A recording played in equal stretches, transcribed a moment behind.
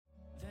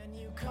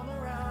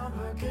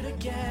Good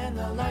again,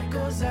 the light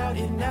goes out,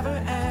 it never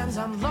ends.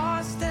 I'm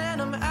lost and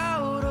I'm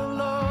out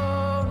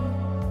alone.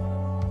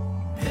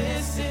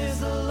 This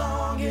is the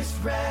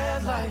longest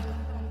red light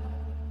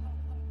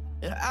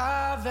that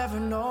I've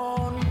ever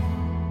known.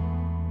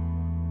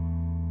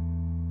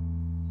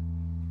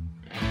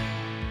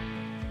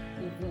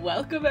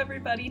 Welcome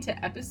everybody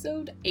to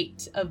episode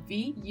 8 of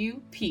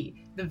VUP,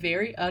 the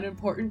Very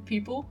Unimportant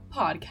People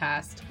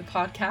podcast. The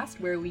podcast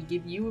where we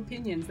give you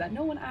opinions that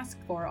no one asked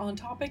for on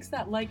topics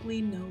that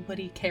likely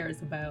nobody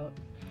cares about.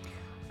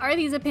 Are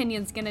these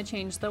opinions gonna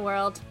change the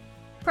world?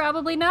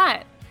 Probably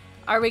not.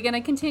 Are we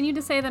gonna continue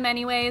to say them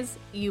anyways?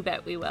 You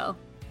bet we will.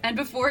 And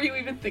before you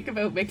even think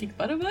about making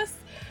fun of us,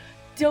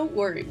 don't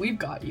worry, we've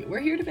got you. We're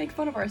here to make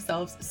fun of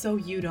ourselves so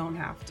you don't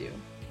have to.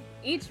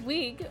 Each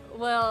week,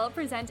 we'll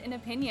present an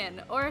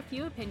opinion or a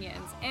few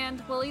opinions,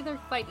 and we'll either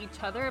fight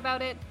each other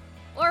about it,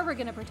 or we're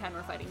gonna pretend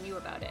we're fighting you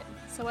about it.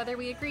 So whether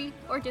we agree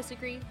or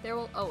disagree, there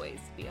will always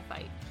be a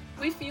fight.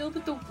 We feel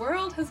that the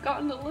world has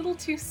gotten a little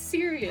too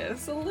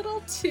serious, a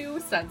little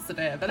too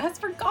sensitive, and has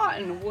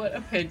forgotten what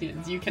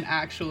opinions you can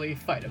actually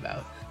fight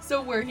about.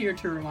 So we're here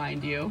to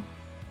remind you.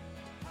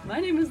 My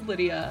name is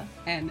Lydia,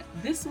 and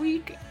this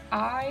week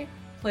I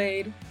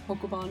played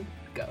Pokemon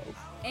Go.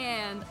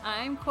 And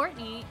I'm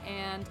Courtney,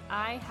 and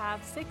I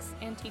have 6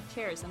 antique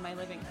chairs in my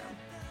living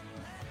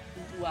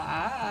room.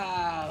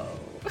 Wow.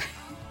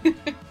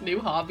 New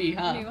hobby,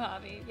 huh? New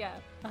hobby, yeah,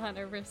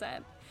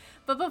 100%.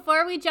 But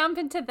before we jump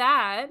into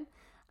that,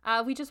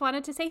 we just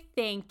wanted to say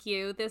thank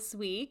you this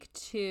week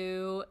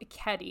to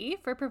Ketty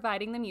for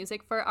providing the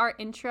music for our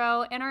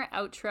intro and our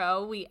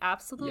outro. We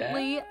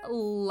absolutely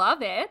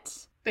love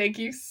it. Thank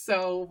you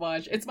so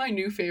much. It's my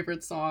new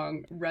favorite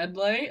song, Red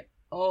Light.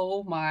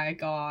 Oh my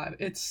god,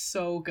 it's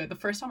so good. The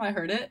first time I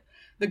heard it,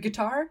 the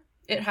guitar,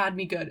 it had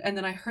me good. And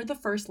then I heard the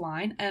first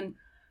line and,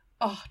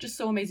 oh, just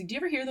so amazing. Do you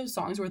ever hear those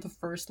songs where the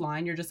first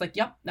line, you're just like,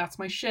 yep, that's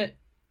my shit.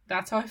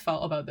 That's how I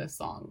felt about this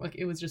song. Like,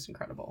 it was just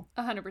incredible.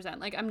 100%.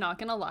 Like, I'm not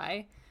gonna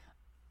lie,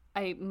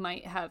 I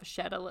might have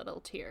shed a little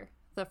tear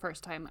the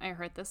first time I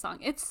heard this song.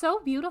 It's so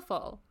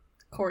beautiful.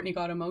 Courtney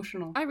got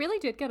emotional. I really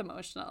did get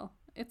emotional.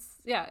 It's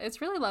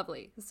really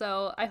lovely.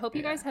 So I hope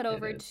you guys head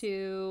over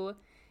to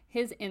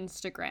his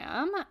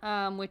Instagram,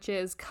 which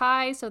is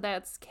Kai, so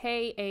that's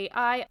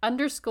KAI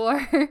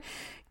 _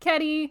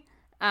 Ketty,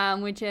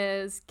 which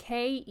is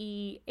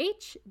KEHDI.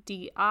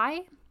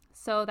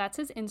 So that's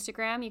his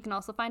Instagram. You can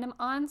also find him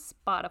on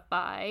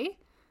Spotify.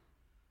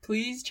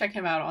 Please check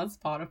him out on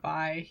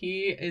Spotify.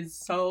 He is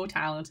so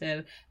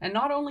talented. And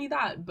not only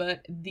that,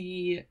 but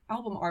the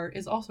album art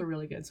is also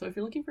really good. So if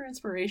you're looking for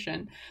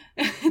inspiration,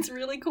 it's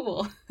really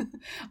cool.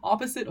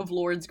 Opposite of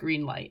Lord's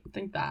Green Light. I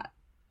think that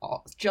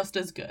just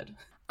as good.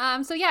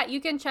 So yeah,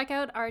 you can check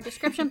out our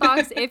description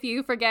box if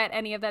you forget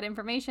any of that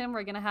information.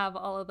 We're going to have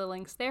all of the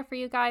links there for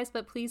you guys,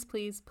 but please,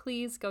 please,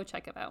 please go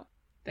check it out.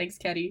 Thanks,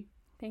 Ketty.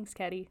 Thanks,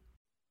 Ketty.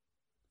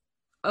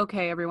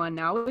 Okay, everyone,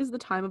 now is the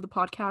time of the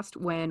podcast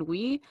when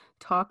we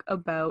talk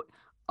about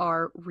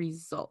our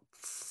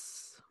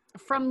results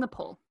from the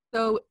poll.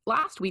 So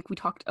last week we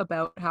talked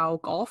about how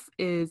golf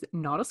is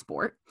not a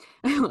sport.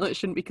 Well, it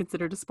shouldn't be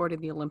considered a sport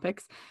in the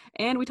Olympics.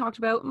 And we talked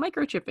about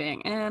microchipping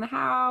and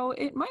how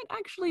it might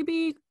actually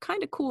be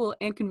kind of cool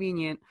and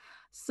convenient.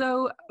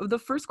 So the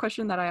first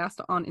question that I asked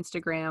on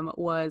Instagram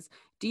was,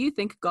 do you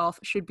think golf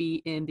should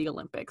be in the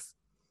Olympics?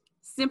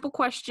 Simple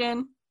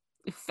question,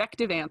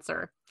 effective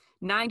answer.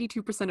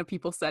 92% of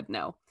people said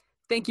no.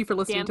 Thank you for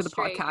listening to the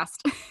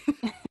podcast.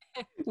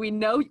 We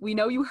know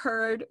you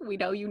heard. We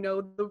know you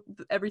know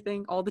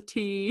everything, all the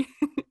tea.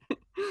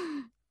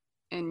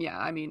 And yeah,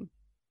 I mean,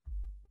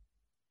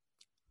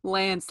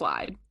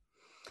 landslide.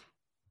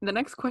 The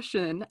next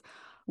question,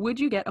 would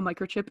you get a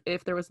microchip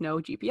if there was no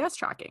GPS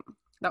tracking?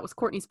 That was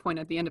Courtney's point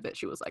at the end of it.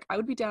 She was like, I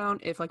would be down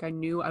if like I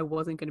knew I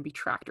wasn't going to be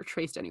tracked or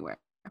traced anywhere.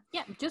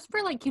 Yeah, just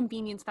for like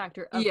convenience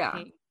factor of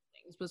things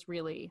was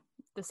really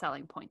the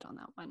selling point on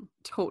that one.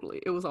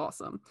 Totally. It was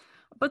awesome.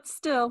 But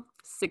still,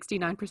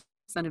 69%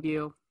 of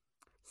you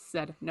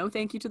said no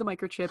thank you to the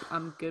microchip.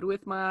 I'm good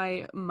with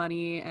my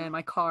money and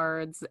my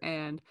cards,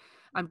 and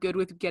I'm good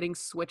with getting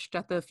switched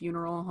at the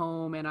funeral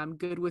home, and I'm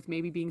good with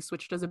maybe being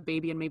switched as a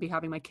baby and maybe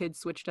having my kids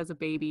switched as a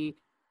baby.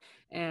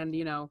 And,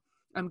 you know,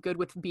 I'm good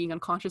with being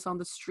unconscious on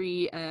the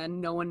street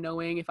and no one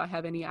knowing if I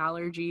have any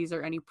allergies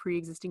or any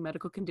pre-existing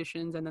medical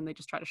conditions, and then they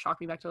just try to shock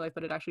me back to life,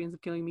 but it actually ends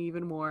up killing me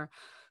even more.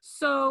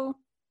 So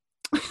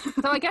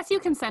I guess you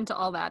consent to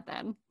all that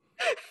then.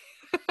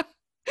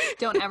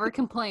 Don't ever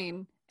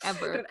complain.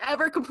 Ever. Don't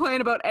ever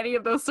complain about any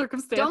of those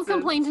circumstances. Don't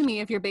complain to me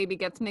if your baby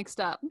gets mixed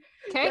up.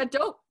 Okay? Yeah,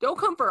 don't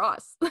come for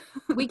us.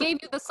 We gave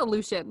you the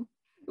solution.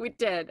 We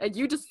did. And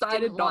you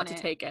decided not to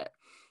take it.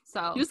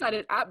 So you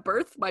decided at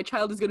birth my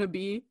child is going to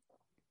be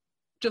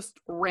just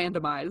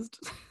randomized.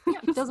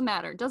 Yeah, it doesn't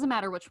matter. Doesn't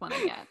matter which one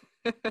I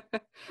get.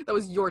 That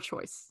was your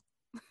choice.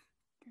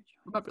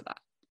 Remember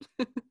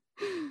that.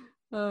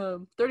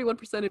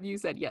 31% of you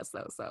said yes,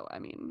 though. So, I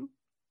mean,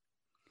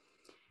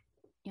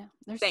 yeah,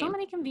 there's so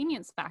many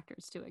convenience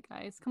factors to it,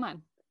 guys. Come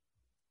on.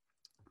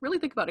 Really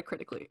think about it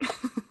critically.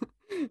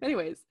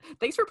 Anyways,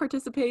 thanks for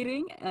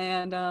participating,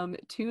 and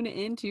tune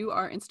into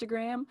our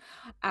Instagram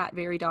at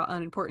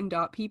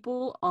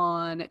very.unimportant.people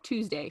on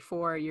Tuesday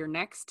for your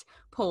next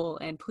poll,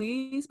 and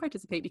please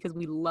participate because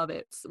we love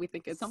it. We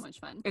think it's So much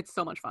fun. It's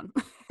so much fun.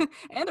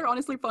 And they're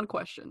honestly fun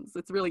questions.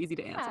 It's really easy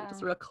to answer. Yeah.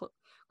 Just a real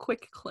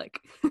quick click.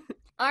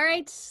 All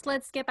right,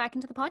 let's get back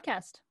into the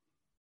podcast.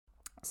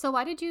 So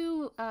why did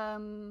you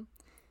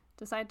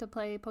decide to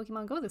play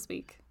Pokemon Go this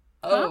week?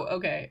 Oh,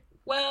 okay.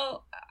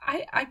 Well,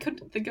 I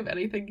couldn't think of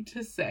anything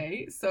to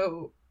say,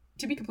 so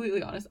to be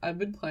completely honest, I've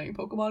been playing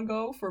Pokemon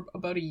Go for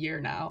about a year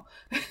now.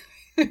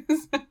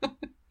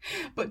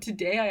 But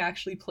today I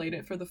actually played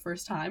it for the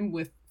first time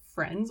with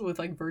friends, with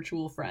like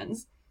virtual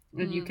friends.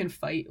 And you can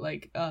fight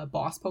like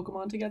boss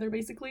Pokemon together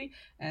basically.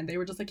 And they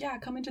were just like, yeah,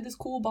 come into this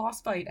cool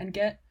boss fight and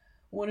get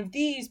one of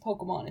these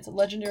Pokemon. It's a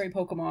legendary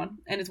Pokemon,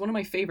 and it's one of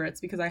my favorites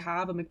because I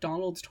have a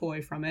McDonald's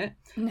toy from it.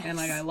 Nice. And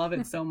like I love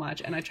it so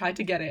much. And I tried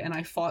to get it, and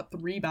I fought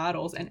 3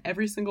 battles, and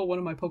every single one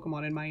of my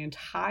Pokemon in my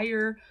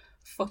entire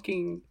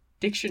fucking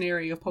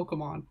dictionary of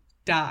Pokemon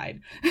died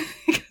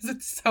because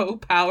it's so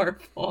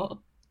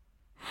powerful.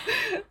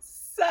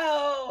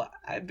 So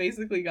I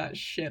basically got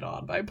shit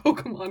on by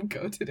Pokemon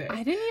Go today.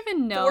 I didn't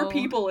even know. 4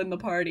 people in the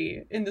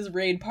party, in this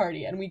raid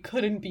party, and we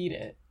couldn't beat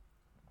it.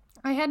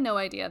 I had no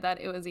idea that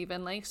it was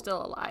even like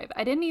still alive.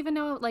 I didn't even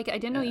know, like, I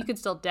didn't know you could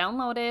still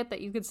download it, that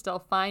you could still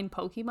find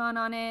Pokemon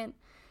on it.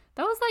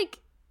 That was like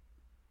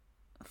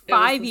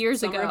 5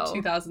 years ago. Summer of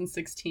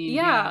 2016.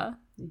 Yeah.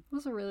 It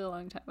was a really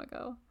long time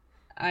ago.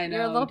 I know.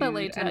 You're a little bit dude.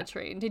 late to that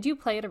train. Did you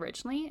play it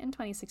originally in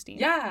 2016?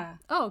 Yeah.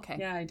 Oh, okay.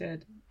 Yeah, I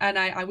did. And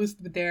I was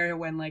there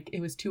when like it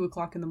was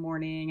 2:00 in the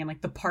morning and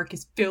like the park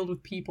is filled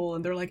with people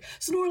and they're like,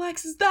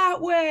 Snorlax is that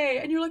way,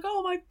 and you're like,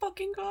 oh my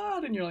fucking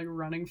god, and you're like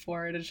running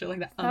for it and shit like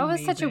that. That was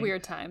such a Amazing.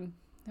 weird time.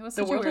 It was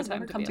The such a world weird has time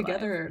never to come be alive.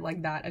 together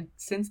like that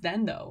since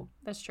then, though.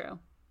 That's true.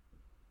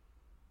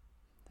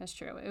 That's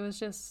true. It was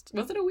just,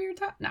 Was it a weird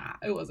time? Nah,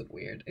 it wasn't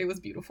weird. It was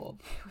beautiful.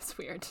 it was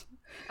weird.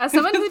 As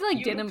someone who was like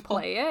didn't beautiful.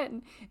 play it,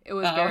 it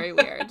was Oh. very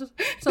weird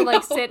to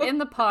like No. sit in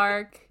the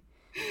park.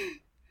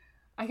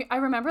 I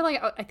remember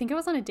like I think I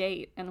was on a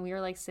date and we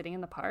were like sitting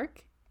in the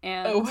park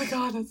and Oh my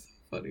god, that's so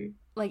funny.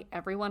 like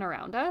everyone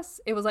around us,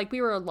 it was like we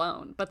were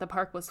alone, but the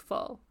park was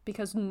full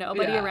because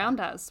nobody Yeah. around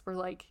us were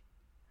like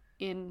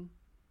in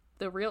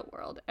the real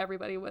world.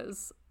 Everybody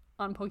was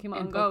on Pokemon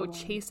In Go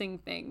Pokemon. chasing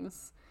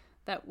things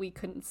that we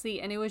couldn't see,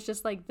 and it was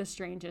just like the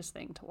strangest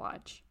thing to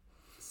watch.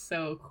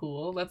 So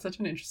cool. That's such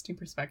an interesting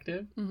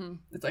perspective. Mm-hmm.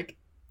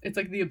 It's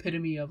like the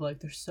epitome of like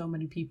there's so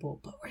many people,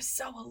 but we're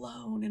so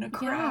alone in a Yeah,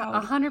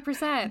 crowd.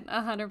 100%,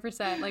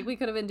 100%. Like we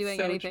could have been doing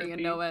So anything and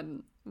trippy. no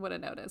one would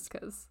have noticed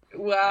because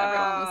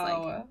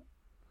Wow.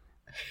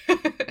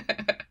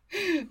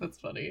 That's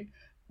funny.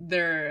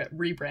 They're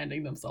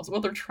rebranding themselves. Well,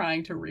 they're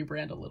trying to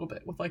rebrand a little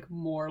bit with like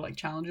more like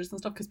challenges and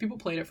stuff because people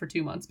played it for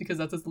 2 months because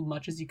that's as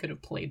much as you could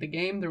have played the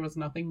game. There was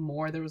nothing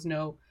more. There was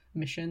no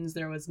missions.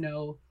 There was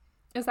no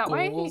is that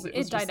why goals. it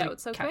was died just, like,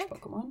 out so catch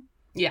quick? Pokemon.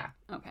 Yeah.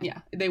 Okay.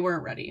 Yeah, they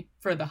weren't ready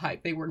for the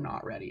hype. They were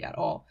not ready at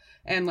all.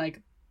 And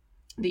like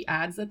the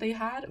ads that they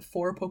had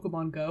for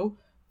Pokemon Go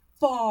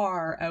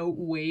far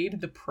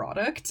outweighed the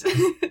product.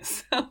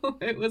 So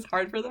it was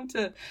hard for them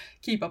to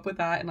keep up with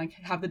that and like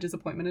have the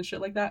disappointment and shit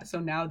like that. So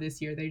now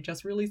this year they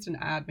just released an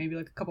ad maybe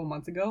like a couple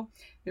months ago.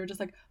 They were just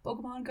like,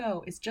 Pokemon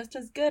Go is just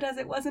as good as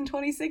it was in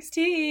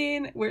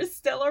 2016. We're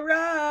still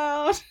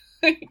around.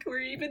 Like we're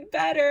even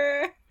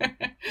better.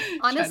 Honestly,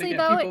 Trying to get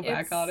though, people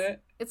back on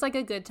it. It's like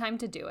a good time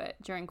to do it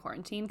during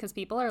quarantine because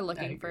people are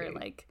looking for agree.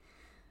 like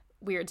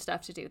weird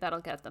stuff to do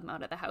that'll get them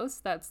out of the house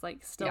that's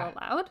like still Yeah.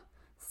 allowed.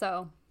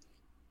 So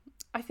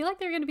I feel like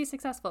they're going to be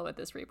successful with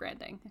this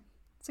rebranding.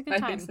 It's a good I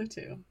time. think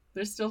so too.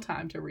 There's still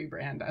time to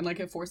rebrand, and like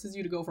it forces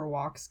you to go for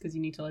walks because you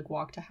need to like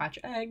walk to hatch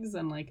eggs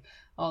and like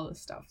all this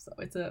stuff. So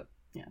it's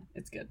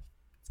it's good.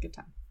 It's a good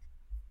time.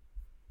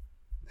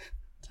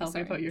 Tell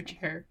Sorry. me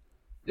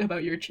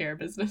about your chair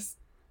business.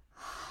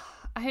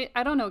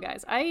 I don't know,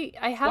 guys. I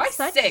have Why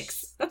such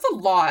 6? That's a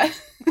lot.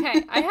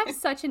 Okay, I have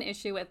such an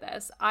issue with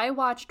this. I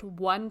watched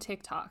one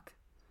TikTok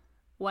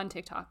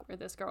where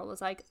this girl was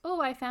like, oh,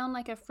 I found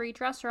like a free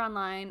dresser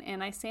online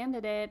and I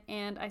sanded it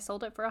and I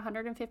sold it for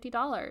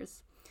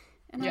 $150.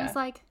 And I Yeah. was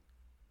like,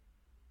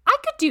 I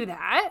could do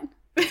that.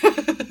 I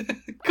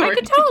Courtney,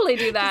 could totally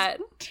do that.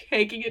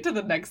 taking it to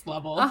the next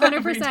level. 100%.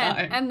 Every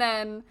time. And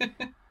then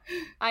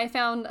I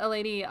found a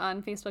lady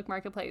on Facebook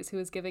Marketplace who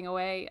was giving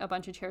away a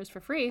bunch of chairs for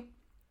free.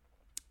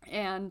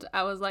 And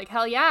I was like,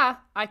 hell yeah,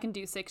 I can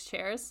do 6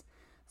 chairs.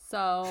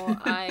 So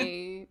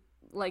I,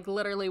 like,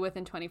 literally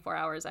within 24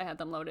 hours, I had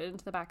them loaded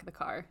into the back of the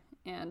car.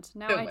 And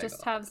now Oh I my just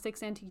God. have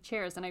 6 antique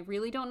chairs, and I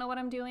really don't know what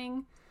I'm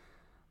doing.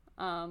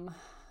 And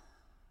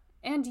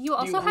you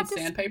also Do you have own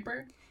to...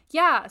 sandpaper?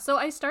 Yeah, so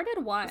I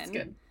started one. That's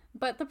good.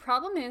 But the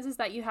problem is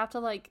that you have to,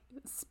 like,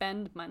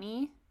 spend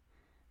money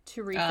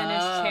to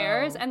refinish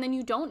chairs, Oh. and then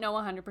you don't know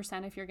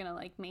 100% if you're gonna,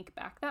 like, make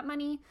back that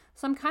money.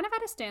 So I'm kind of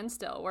at a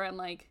standstill where I'm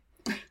like,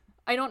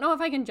 I don't know if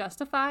I can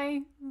justify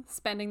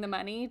spending the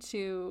money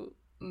to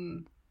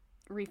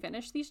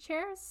refinish these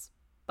chairs,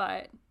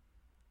 but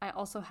I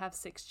also have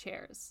 6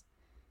 chairs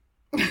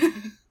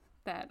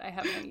that I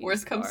have no use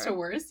Worst comes for. to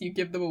worst, you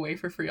give them away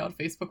for free on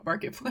Facebook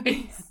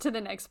Marketplace. To the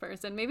next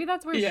person. Maybe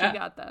that's where Yeah. she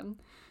got them.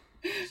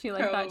 She thought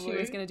she was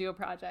Probably. going to do a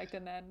project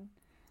and then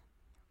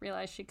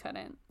realized she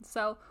couldn't.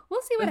 So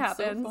we'll see what That's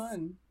happens. so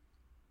fun.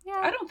 Yeah.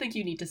 I don't think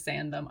you need to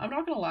sand them. I'm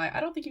not gonna lie. I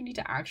don't think you need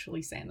to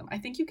actually sand them. I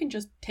think you can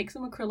just take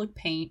some acrylic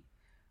paint,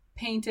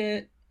 paint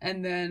it,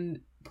 and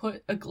then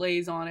put a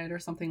glaze on it or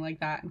something like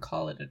that and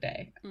call it a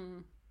day.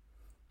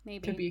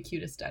 Maybe. Could be a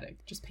cute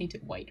aesthetic. Just paint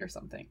it white or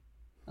something.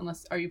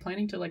 Unless, are you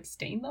planning to like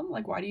stain them?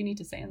 Like, why do you need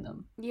to sand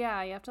them?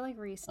 Yeah, you have to like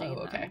restain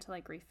Oh, okay. them to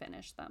like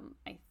refinish them,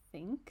 I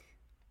think.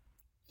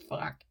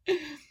 Fuck.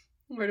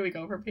 Where do we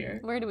go from here?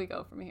 Where do we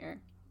go from here?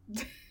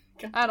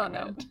 God I don't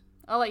damn know. it.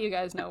 I'll let you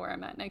guys know where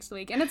I'm at next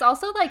week. And it's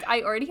also like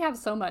I already have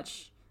so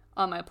much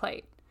on my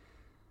plate.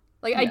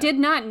 Like I Yeah. did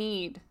not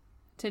need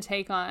to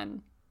take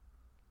on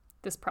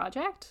this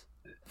project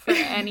for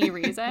any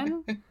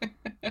reason.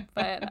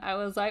 But I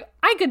was like,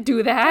 I could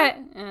do that.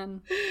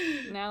 And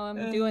now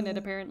I'm doing it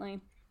apparently.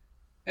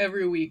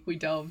 Every week we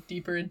delve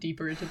deeper and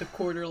deeper into the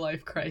quarter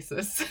life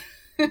crisis.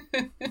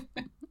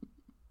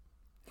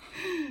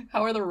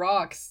 How are the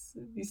rocks?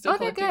 You still Oh,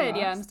 they're collecting good.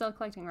 Yeah, rocks? I'm still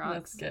collecting rocks.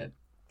 That's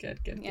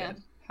good. Good. Yeah.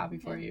 Happy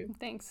for Yeah, you.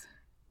 Thanks.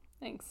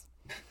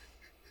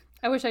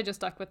 I wish I just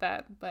stuck with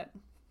that, but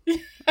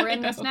we're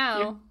in this know.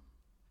 now.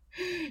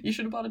 You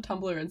should have bought a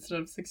tumbler instead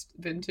of 6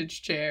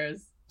 vintage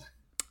chairs.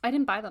 I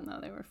didn't buy them though;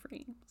 they were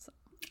free. So.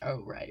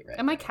 Oh, right.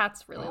 And my right.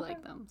 cats really Okay.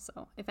 like them.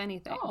 So if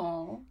anything,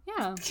 Oh,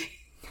 yeah,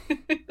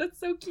 that's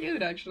so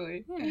cute,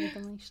 actually. yeah, you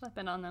can like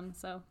schlepping on them.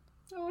 So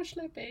Oh,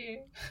 Schleppy.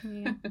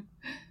 yeah.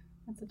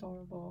 That's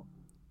adorable.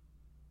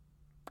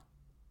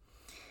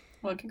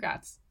 Well,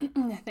 congrats.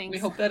 Thanks. We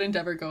hope that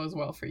endeavor goes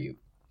well for you.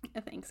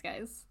 Thanks,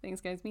 guys. Thanks,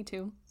 guys. Me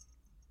too.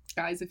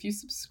 Guys, if you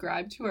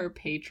subscribe to our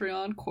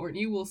Patreon,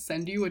 Courtney will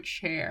send you a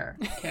chair,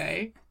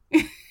 okay?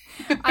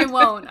 I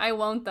won't. I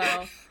won't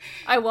though.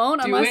 I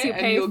won't Do unless it you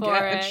and pay you'll for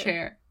get it. a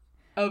chair.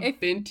 A If-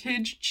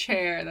 vintage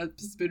chair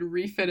that's been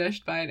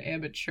refinished by an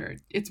amateur.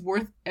 It's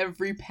worth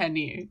every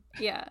penny.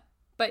 Yeah,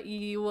 but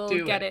you will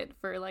Do get it. it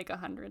for like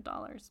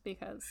 $100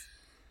 because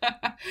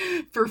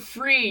For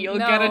free, you'll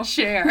get a No.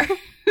 chair.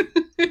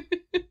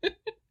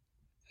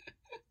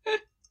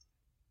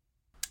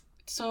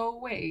 So,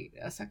 wait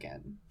a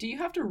second. Do you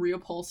have to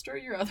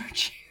reupholster your other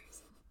chairs?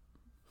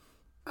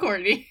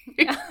 Courtney.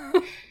 yeah,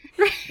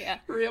 yeah.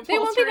 Reupholster. They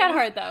won't be that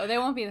hard though. They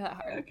won't be that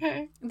hard.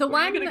 Okay. The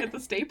Where are one you gonna get the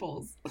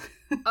staples?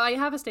 I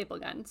have a staple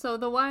gun. So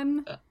the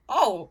one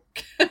Oh.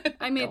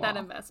 I made Go that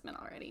off. investment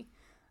already.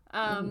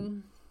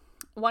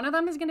 One of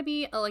them is going to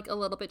be like a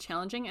little bit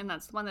challenging, and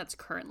that's the one that's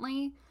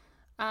currently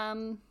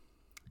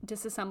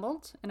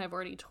disassembled, and I've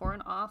already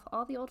torn off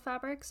all the old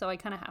fabric, so I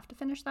kind of have to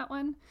finish that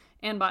one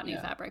and bought new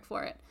Yeah. fabric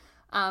for it.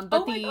 But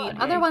Oh my the God,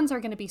 other yay. ones are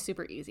going to be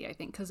super easy, I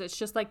think, because it's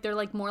just like they're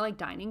like more like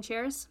dining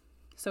chairs,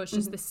 so it's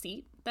just the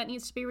seat that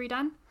needs to be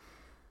redone.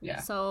 Yeah.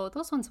 So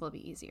those ones will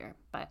be easier,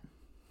 but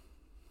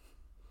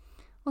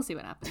we'll see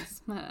what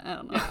happens. I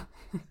don't know.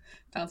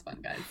 Sounds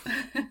fun,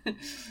 guys.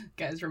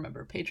 Guys,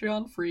 remember,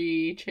 Patreon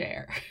free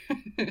chair.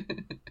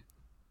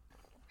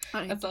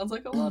 That sounds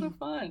like a lot of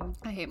fun.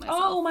 I hate myself.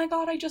 Oh my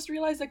god, I just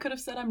realized I could have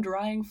said I'm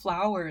drying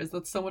flowers.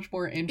 That's so much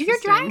more interesting. You're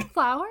drying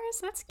flowers?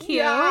 That's cute.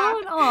 Yeah.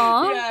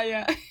 Aw.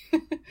 Yeah.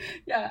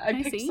 Yeah, I I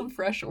picked see. some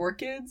fresh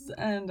orchids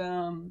and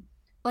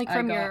Like I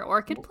from your got-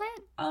 orchid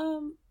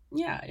plant?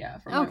 yeah,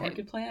 from Okay. my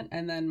orchid plant,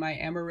 and then my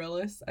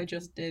amaryllis, I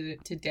just did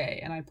it today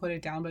and I put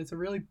it down, but it's a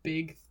really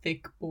big,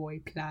 thick boy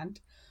plant.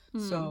 Hmm.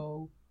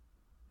 So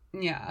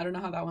yeah, I don't know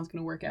how that one's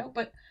gonna work out,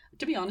 but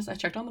to be honest, I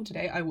checked on them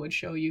today. I would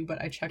show you,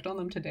 but I checked on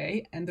them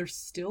today and they're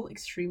still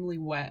extremely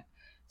wet.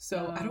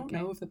 So Oh, I don't okay.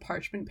 know if the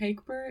parchment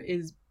paper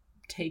is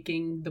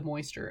taking the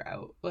moisture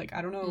out. Like,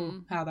 I don't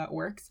know how that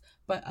works,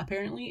 but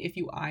apparently if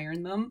you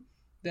iron them,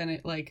 then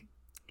it like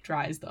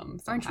dries them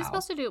somehow. Aren't you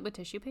supposed to do it with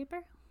tissue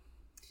paper?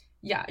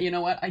 Yeah, you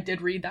know what? I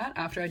did read that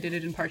after I did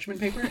it in parchment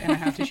paper, and I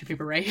have tissue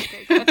paper right.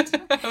 Okay, good.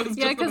 I was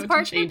Yeah, just because about to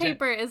parchment change it.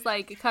 paper is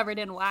like covered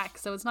in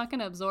wax, so it's not going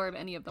to absorb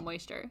any of the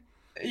moisture.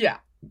 Yeah,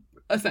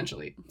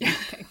 essentially.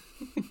 Okay.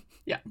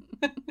 Yeah.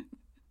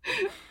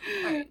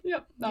 Alright.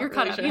 Yep. not You're really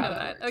caught up. sure You how know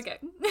that. works. Okay.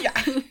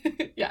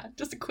 Yeah. Yeah.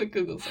 Just a quick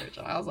Google search,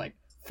 and I was like,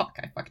 "Fuck,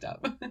 I fucked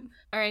up."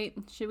 All right.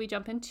 Should we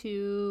jump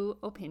into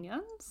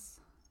opinions?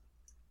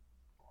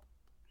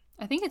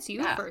 I think it's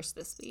you Yeah. first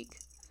this week.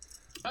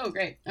 Oh,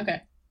 great.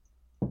 Okay.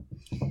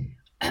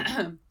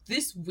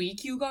 This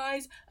week, you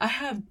guys, I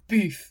have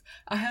beef.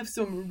 I have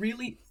some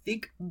really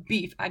thick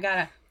beef. I got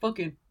a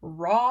fucking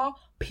raw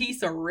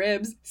piece of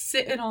ribs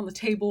sitting on the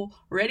table,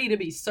 ready to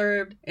be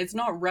served. It's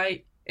not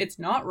right. It's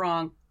not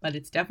wrong, but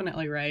it's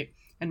definitely right.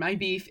 And my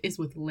beef is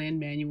with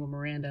Lin-Manuel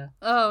Miranda.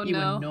 Oh, You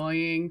no.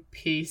 annoying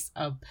piece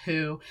of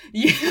poo.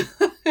 Yeah.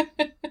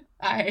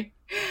 I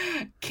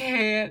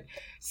can't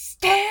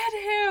stand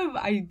him.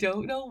 I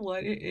don't know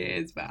what it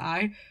is, but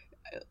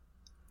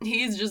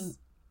he's just...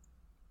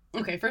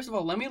 Okay, first of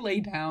all, let me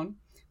lay down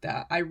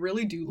that I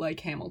really do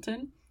like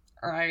Hamilton.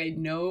 I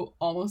know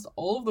almost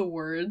all of the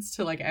words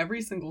to like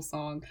every single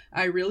song.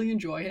 I really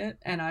enjoy it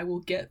and I will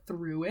get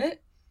through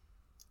it.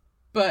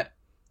 But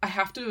I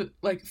have to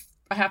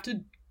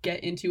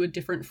get into a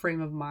different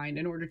frame of mind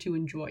in order to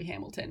enjoy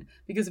Hamilton.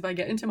 Because if I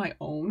get into my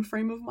own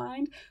frame of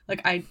mind,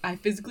 like I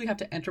physically have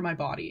to enter my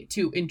body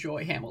to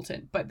enjoy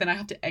Hamilton. But then I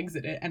have to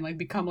exit it and like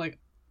become like,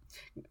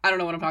 I don't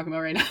know what I'm talking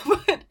about right now,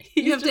 but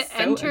you have to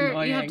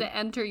enter you have to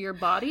enter your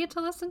body to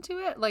listen to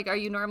it? Like, are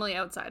you normally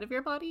outside of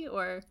your body,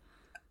 or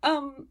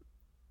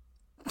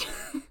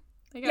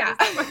yeah.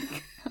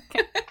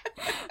 Okay.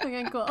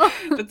 Okay, cool.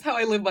 That's how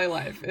I live my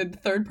life, in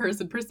third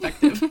person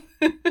perspective.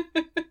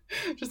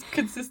 Just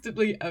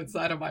consistently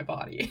outside of my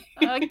body.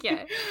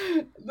 Okay.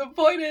 The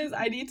point is,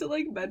 I need to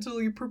like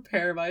mentally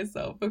prepare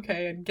myself,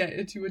 okay, and get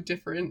into a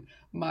different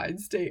mind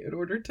state in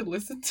order to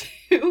listen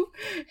to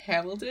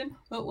Hamilton.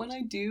 But when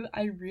I do,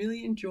 I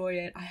really enjoy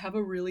it. I have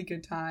a really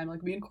good time.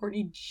 Like, me and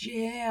Courtney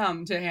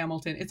jam to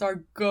Hamilton. It's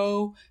our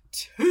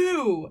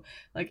go-to.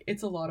 Like,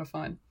 it's a lot of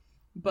fun.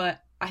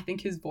 But I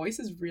think his voice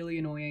is really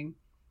annoying.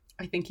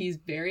 I think he's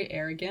very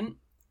arrogant,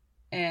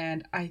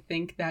 and I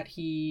think that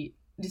he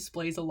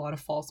displays a lot of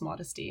false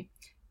modesty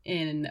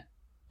in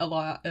a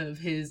lot of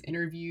his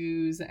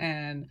interviews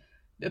and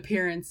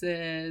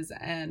appearances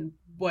and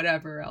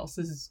whatever else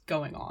is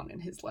going on in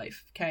his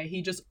life. Okay,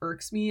 he just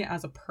irks me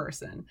as a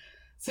person.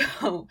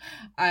 So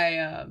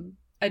I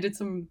did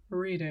some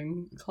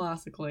reading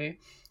classically,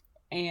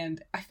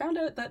 and I found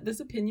out that this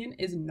opinion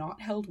is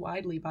not held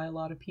widely by a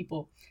lot of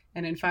people.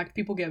 And in fact,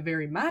 people get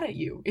very mad at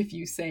you if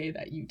you say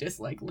that you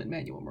dislike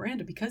Lin-Manuel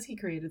Miranda because he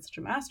created such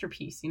a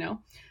masterpiece, you know?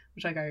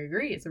 Which, like, I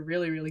agree, it's a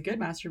really, really good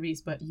masterpiece,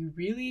 but you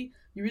really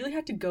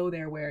had to go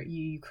there where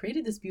you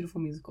created this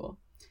beautiful musical.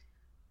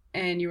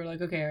 And you were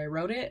like, okay, I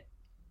wrote it,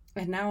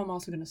 and now I'm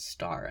also going to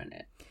star in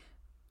it.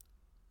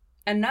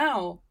 And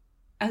now,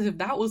 as if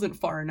that wasn't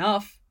far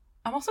enough,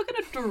 I'm also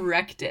going to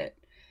direct it.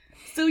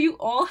 So you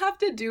all have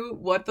to do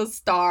what the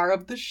star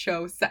of the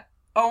show said.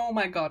 Oh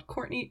my god,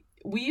 Courtney,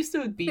 we used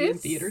to be in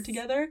theater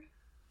together.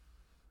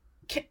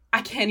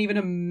 I can't even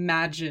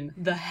imagine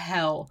the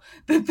hell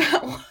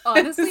that was.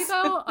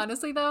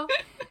 Honestly though,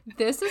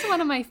 this is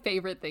one of my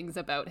favorite things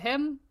about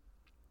him.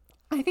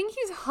 I think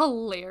he's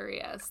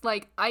hilarious.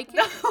 Like, I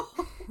can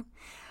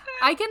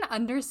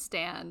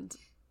understand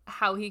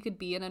how he could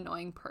be an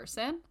annoying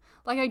person.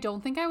 Like, I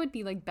don't think I would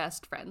be, like,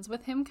 best friends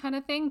with him kind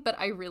of thing, but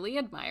I really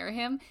admire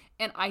him,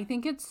 and I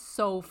think it's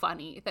so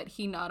funny that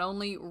he not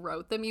only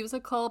wrote the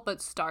musical,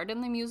 but starred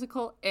in the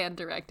musical and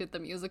directed the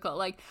musical.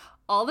 Like,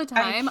 all the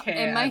time,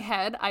 in my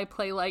head, I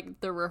play,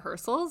 like, the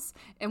rehearsals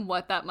and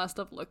what that must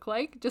have looked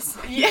like. Just,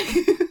 like,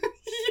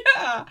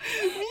 yeah,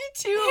 me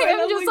too.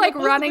 Him just, like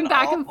running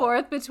back awful. And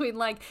forth between,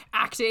 like,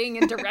 acting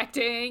and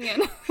directing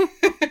and...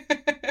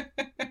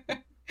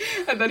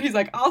 And then he's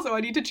like, also, I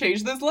need to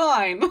change this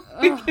line.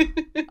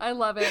 I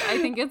love it. I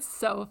think it's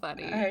so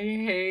funny. I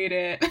hate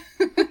it.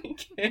 I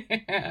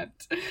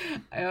can't.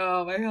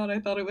 Oh my god, I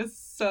thought it was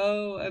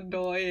so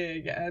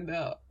annoying. And,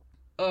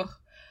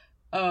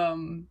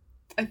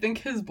 I think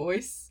his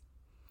voice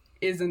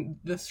isn't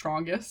the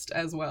strongest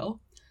as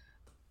well.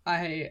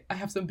 I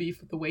have some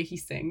beef with the way he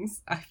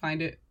sings. I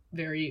find it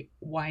very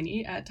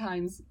whiny at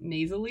times,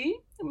 nasally,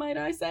 might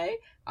I say.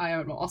 I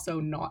am also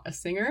not a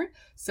singer,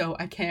 so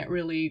I can't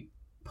really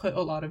put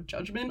a lot of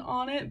judgment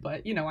on it,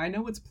 but you know, I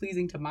know it's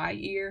pleasing to my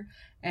ear,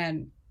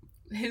 and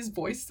his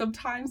voice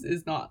sometimes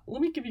is not.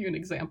 Let me give you an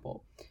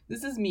example.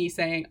 This is me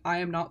saying, I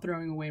am not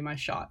throwing away my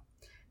shot.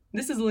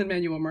 This is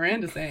Lin-Manuel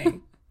Miranda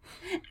saying,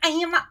 I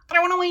am not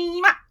throwing away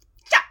my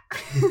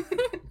shot.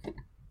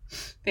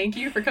 Thank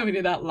you for coming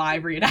to that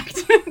live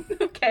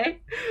reenactment,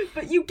 okay?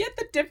 But you get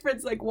the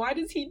difference. Like, why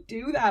does he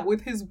do that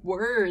with his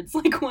words?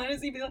 Like, why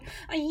does he be like,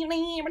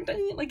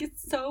 like,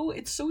 it's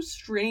so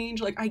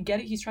strange. Like, I get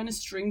it. He's trying to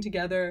string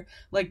together,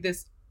 like,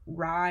 this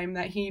rhyme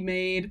that he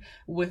made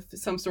with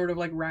some sort of,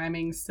 like,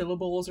 rhyming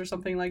syllables or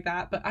something like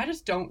that. But I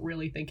just don't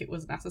really think it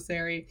was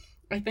necessary.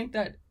 I think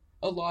that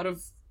a lot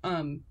of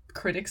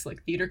critics,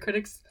 like theater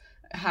critics,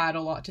 had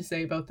a lot to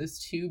say about this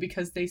too,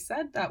 because they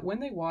said that when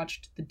they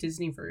watched the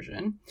Disney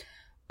version,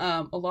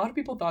 a lot of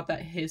people thought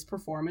that his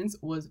performance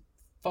was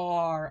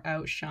far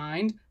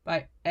outshined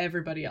by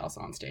everybody else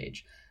on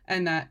stage,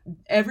 and that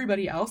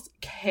everybody else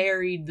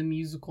carried the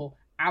musical,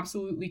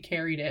 absolutely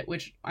carried it,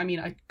 which, I mean,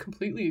 I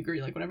completely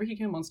agree. Like, whenever he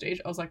came on stage,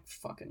 I was like,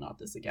 fucking not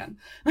this again.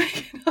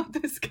 Like, not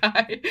this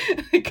guy.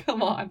 Like,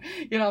 come on,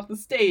 get off the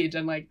stage.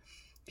 And, like,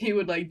 he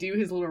would, like, do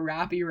his little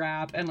rappy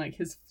rap, and, like,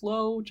 his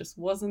flow just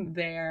wasn't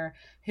there.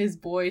 His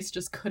voice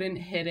just couldn't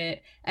hit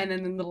it. And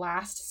then in the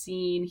last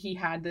scene, he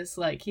had this,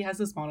 like, he has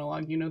this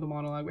monologue, you know, the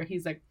monologue where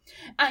he's like,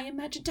 I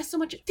imagine just so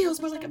much it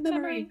feels more like a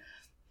memory.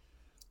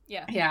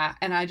 Yeah,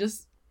 and I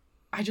just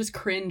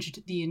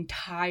cringed the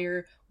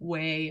entire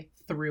way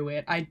through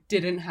it. I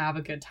didn't have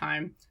a good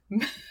time.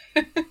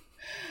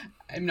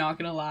 I'm not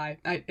gonna lie.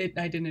 I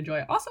didn't enjoy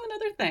it. Also,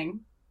 another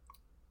thing,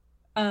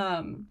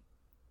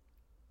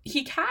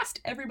 he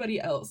cast everybody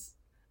else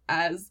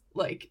as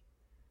a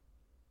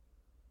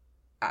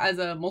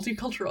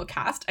multicultural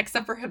cast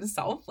except for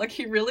himself. Like,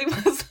 he really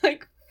was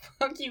like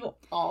fuck you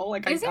all.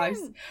 Like,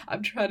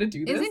 I'm trying to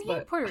do this, Isn't he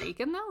but... Puerto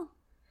Rican, though?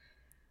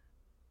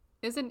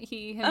 Isn't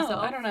he himself? Oh,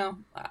 I don't know.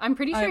 I'm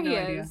pretty sure he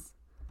idea. is.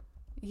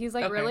 He's,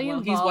 like, Okay, really well,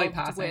 involved he's white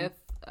passing. with,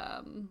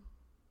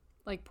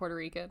 like, Puerto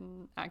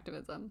Rican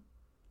activism.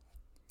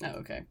 Oh,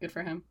 okay. Good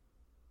for him.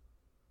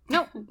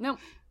 No,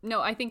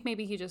 I think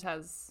maybe he just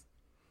has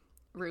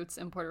roots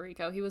in Puerto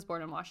Rico. He was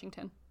born in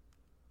Washington.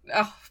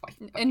 Oh,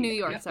 In New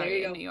York, yeah,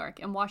 sorry, in New York.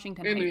 And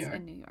Washington Heights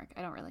in New York.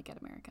 I don't really get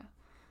America.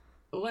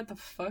 What the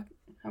fuck?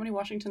 How many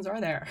Washingtons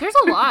are there? There's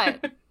a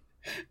lot.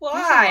 Why?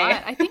 There's a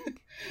lot. I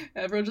think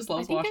everyone just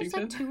loves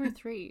Washington. There's like 2 or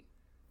 3.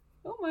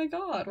 Oh my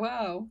god!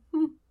 Wow.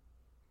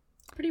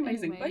 Pretty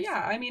amazing. Anyways. But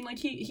yeah, I mean, like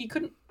he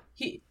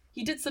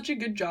did such a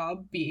good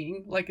job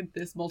being like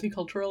this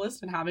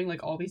multiculturalist and having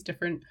like all these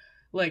different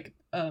like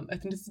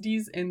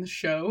ethnicities in the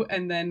show,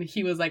 and then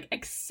he was like,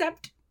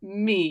 except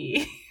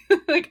me.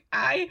 Like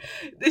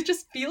it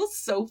just feels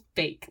so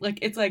fake. Like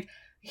it's like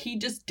he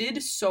just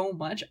did so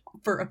much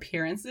for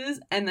appearances,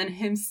 and then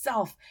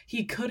himself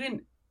he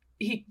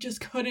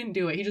just couldn't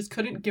do it. He just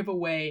couldn't give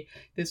away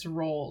this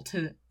role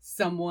to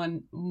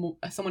someone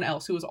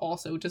else who was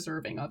also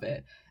deserving of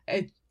it.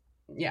 It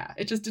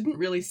just didn't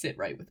really sit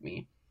right with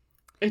me.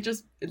 It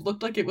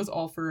looked like it was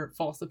all for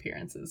false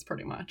appearances,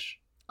 pretty much.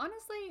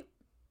 Honestly,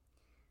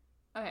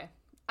 okay.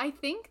 I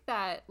think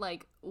that,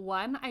 like,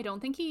 one, I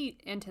don't think he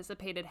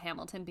anticipated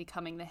Hamilton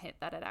becoming the hit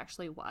that it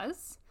actually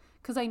was.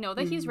 Because I know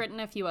that he's written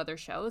a few other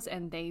shows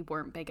and they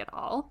weren't big at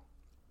all.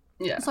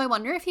 Yeah. So I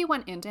wonder if he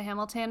went into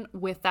Hamilton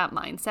with that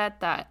mindset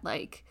that,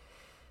 like,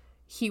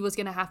 he was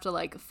going to have to,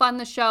 like, fund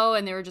the show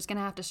and they were just going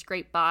to have to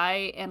scrape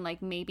by. And,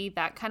 like, maybe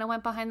that kind of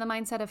went behind the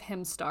mindset of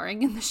him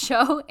starring in the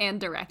show and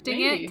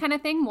directing it kind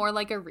of thing. More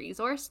like a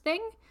resource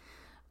thing.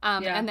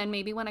 And then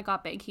maybe when it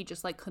got big, he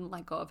just, like, couldn't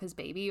let go of his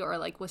baby or,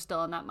 like, was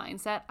still in that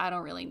mindset. I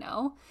don't really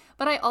know.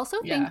 But I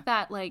also think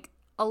that, like,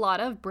 a lot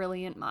of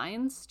brilliant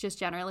minds, just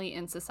generally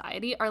in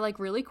society, are, like,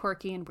 really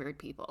quirky and weird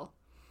people.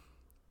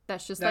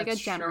 That's just, like, a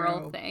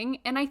general thing.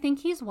 And I think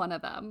he's one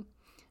of them.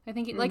 I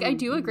think, like, I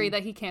do agree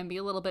that he can be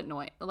a little bit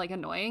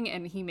annoying,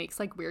 and he makes,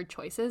 like, weird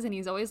choices, and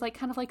he's always, like,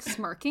 kind of, like,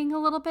 smirking a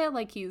little bit,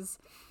 like he's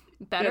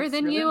better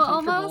than really you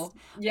almost.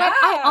 Yeah, but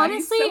I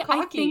honestly, he's so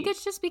cocky. I think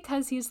it's just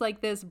because he's, like,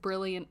 this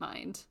brilliant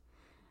mind.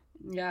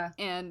 Yeah.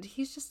 And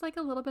he's just, like,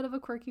 a little bit of a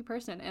quirky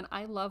person, and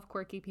I love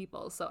quirky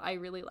people, so I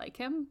really like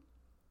him.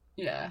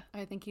 Yeah.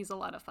 I think he's a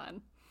lot of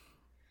fun.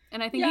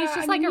 And I think he's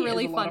just, like, a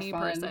really funny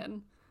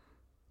person.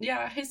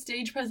 Yeah, his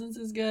stage presence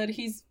is good.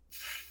 He's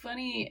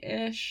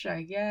funny-ish,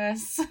 I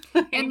guess.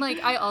 And,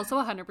 like, I also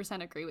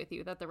 100% agree with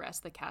you that the rest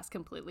of the cast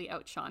completely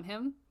outshone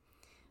him.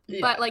 Yeah,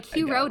 but, like,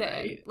 he wrote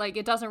right? it. Like,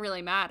 it doesn't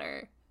really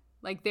matter.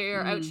 Like,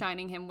 they're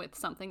outshining him with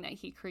something that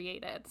he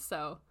created.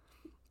 So,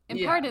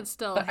 in part, it's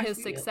still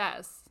his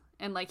success.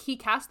 And, like, he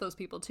cast those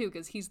people, too,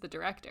 because he's the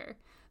director.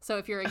 So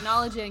if you're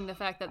acknowledging the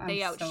fact that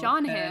they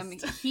outshone him,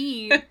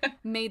 he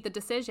made the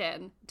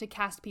decision to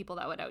cast people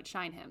that would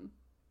outshine him.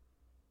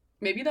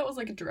 Maybe that was,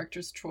 like, a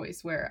director's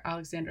choice where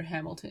Alexander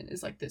Hamilton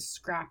is, like, this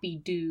scrappy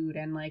dude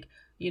and, like,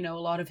 you know,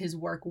 a lot of his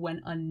work went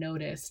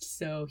unnoticed.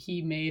 So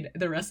he made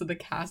the rest of the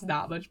cast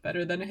that much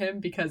better than him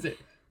because it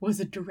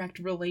was a direct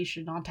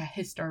relation onto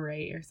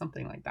history or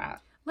something like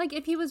that. Like,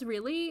 if he was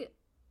really,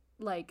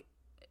 a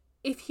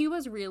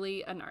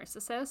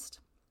narcissist,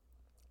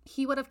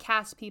 he would have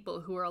cast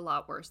people who are a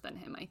lot worse than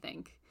him, I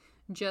think.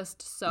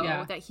 Just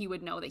so that he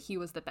would know that he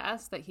was the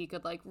best, that he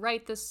could, like,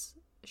 write this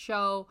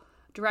show,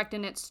 direct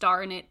in it,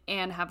 star in it,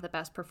 and have the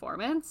best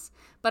performance.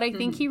 But I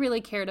think he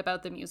really cared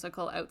about the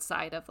musical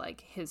outside of,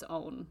 like, his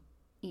own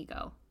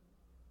ego.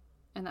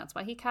 And that's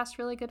why he cast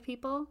really good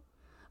people.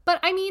 But,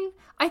 I mean,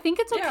 I think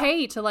it's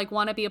okay to, like,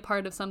 want to be a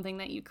part of something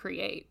that you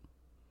create.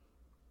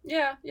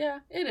 Yeah,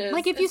 it is.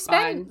 Like, if you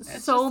spend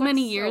so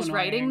many years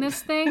writing this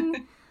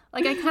thing,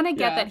 like, I kind of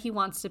get that he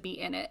wants to be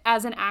in it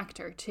as an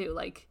actor, too.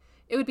 Like,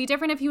 it would be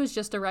different if he was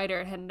just a writer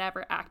and had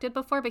never acted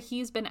before, but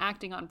he's been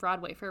acting on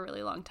Broadway for a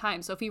really long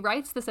time. So if he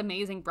writes this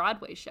amazing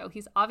Broadway show,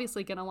 he's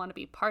obviously going to want to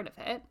be part of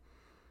it.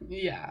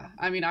 Yeah,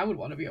 I mean, I would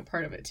want to be a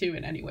part of it, too,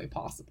 in any way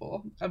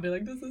possible. I'd be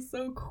like, this is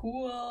so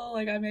cool.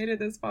 Like, I made it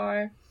this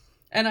far.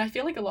 And I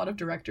feel like a lot of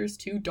directors,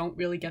 too, don't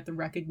really get the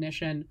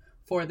recognition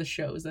for the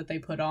shows that they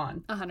put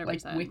on. 100%.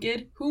 Like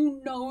Wicked,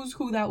 who knows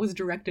who that was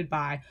directed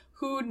by?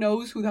 Who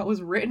knows who that was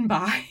written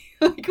by?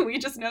 Like, we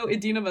just know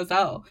Idina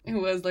Menzel, who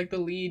was, like, the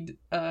lead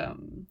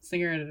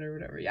singer in it or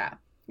whatever. Yeah,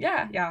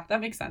 that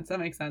makes sense.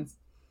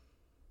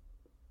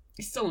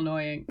 He's still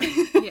annoying.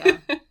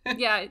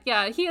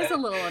 Yeah, he is a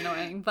little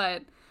annoying,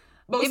 but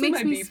mostly it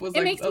makes my beef was,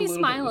 like, it makes me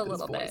smile a bit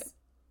with little his bit voice.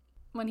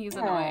 when he's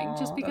annoying, Aww,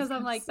 just because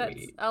I'm like, that's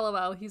sweet.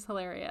 LOL, he's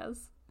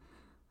hilarious.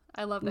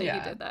 I love that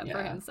he did that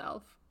for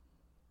himself.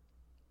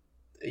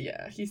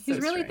 Yeah, he's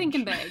really strange.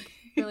 thinking big.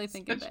 Really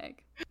thinking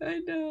big. I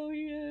know,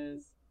 he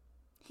is.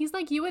 He's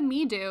like you and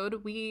me,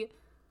 dude. We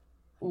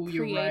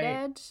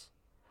created,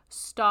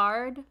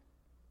 starred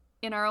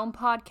in our own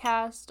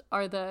podcast,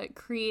 are the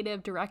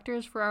creative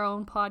directors for our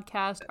own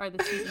podcast, are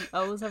the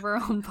CEOs of our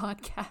own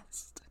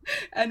podcast.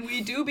 And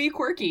we do be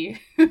quirky.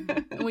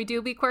 We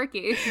do be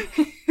quirky.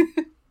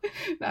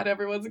 Not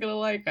everyone's gonna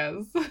like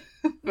us.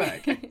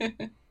 But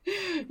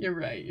you're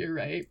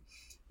right.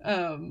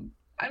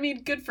 I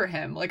mean, good for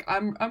him. Like,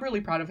 I'm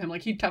really proud of him.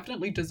 Like, he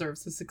definitely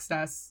deserves the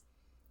success.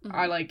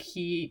 I like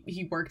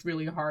he worked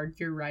really hard.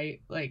 You're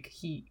right. Like,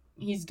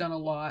 he's done a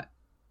lot,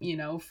 you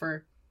know,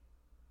 for,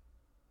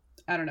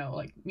 I don't know,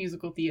 like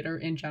musical theater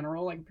in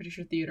general. Like, I'm pretty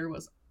sure theater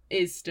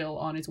is still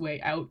on its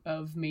way out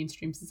of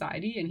mainstream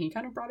society, and he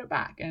kind of brought it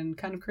back and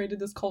kind of created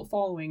this cult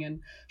following and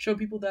showed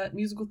people that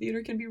musical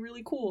theater can be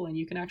really cool and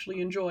you can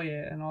actually enjoy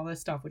it and all this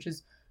stuff, which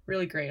is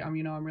really great. I'm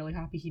really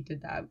happy he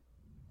did that.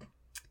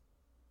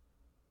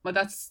 But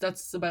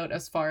that's about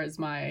as far as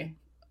my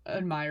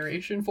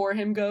admiration for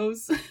him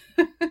goes.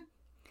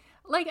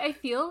 Like, I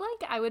feel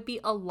like I would be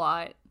a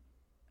lot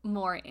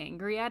more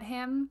angry at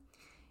him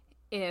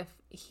if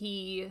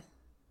he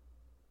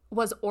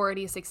was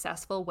already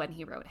successful when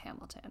he wrote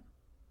Hamilton.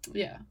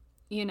 Yeah.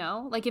 You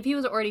know? Like, if he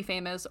was already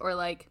famous, or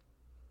like,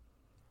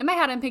 in my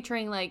head I'm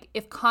picturing like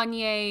if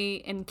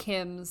Kanye and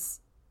Kim's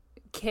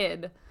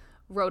kid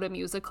wrote a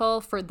musical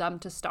for them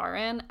to star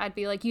in, I'd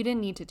be like, you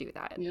didn't need to do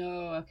that.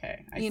 Oh,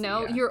 okay. I you see,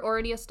 know, yeah. You're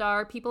already a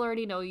star. People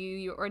already know you.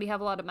 You already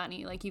have a lot of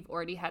money. Like, you've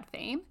already had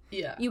fame.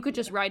 Yeah. You could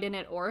just write in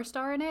it or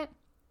star in it.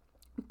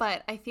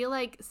 But I feel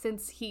like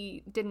since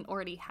he didn't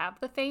already have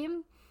the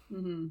fame,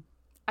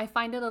 I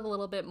find it a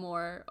little bit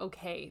more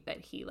okay that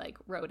he like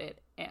wrote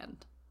it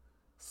and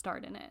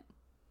starred in it.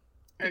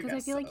 Because I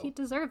feel like he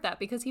deserved that,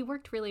 because he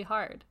worked really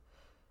hard.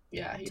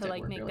 Yeah, he to did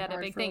like work make really that a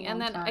hard big for thing.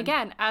 And then long time.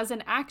 again, as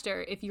an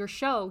actor, if your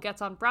show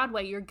gets on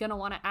Broadway, you're gonna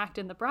want to act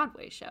in the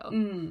Broadway show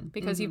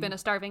because you've been a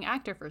starving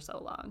actor for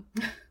so long.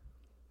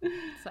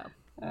 So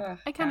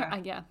I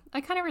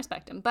kind of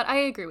respect him, but I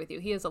agree with you.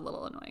 He is a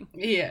little annoying.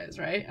 He is,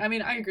 right? I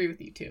mean, I agree with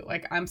you too.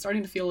 Like, I'm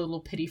starting to feel a little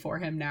pity for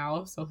him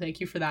now, so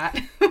thank you for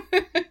that.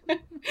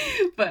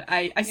 But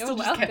I still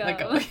just can't let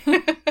go.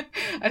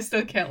 I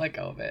still can't let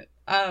go of it.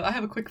 I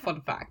have a quick fun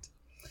fact.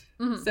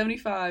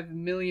 $75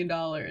 million.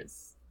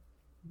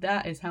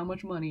 That is how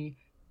much money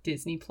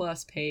Disney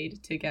Plus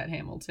paid to get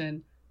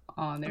Hamilton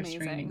on their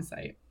streaming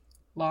site.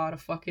 A lot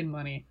of fucking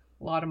money.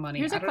 A lot of money.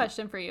 Here's a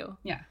question for you.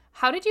 Yeah.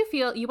 How did you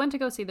feel? You went to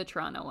go see the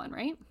Toronto one,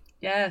 right?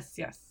 Yes.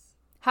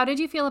 How did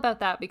you feel about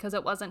that? Because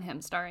it wasn't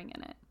him starring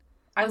in it.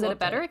 Was it a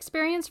better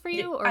experience for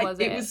you, or was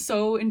it? It was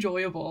so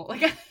enjoyable.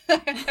 Like,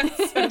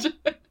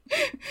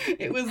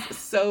 it was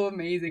so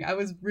amazing. I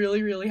was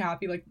really, really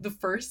happy. Like, the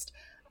first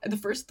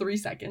 3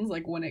 seconds,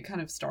 like when it kind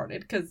of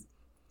started, because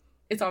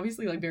it's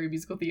obviously like very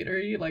musical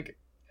theater-y, like,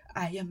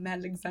 I am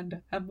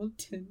Alexander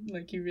Hamilton.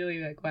 Like, you really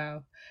like,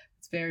 wow,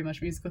 it's very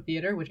much musical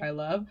theater, which I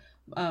love.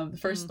 The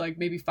first like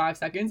maybe 5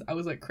 seconds, I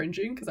was like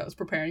cringing because I was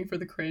preparing for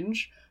the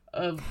cringe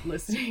of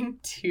listening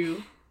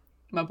to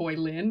my boy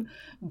Lin,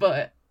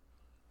 but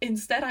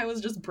instead I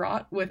was just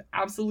brought with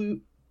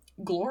absolute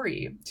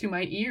glory to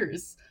my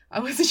ears.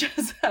 I was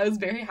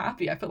very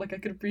happy. I felt like I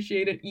could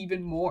appreciate it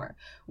even more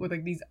with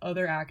like these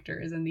other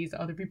actors and these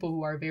other people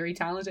who are very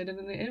talented,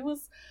 and it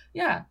was,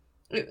 yeah,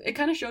 it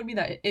kind of showed me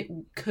that it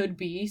could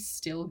be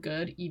still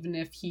good even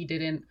if he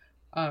didn't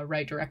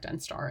write, direct,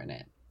 and star in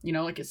it. You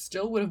know, like, it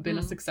still would have been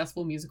a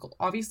successful musical.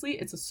 Obviously,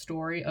 it's a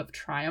story of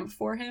triumph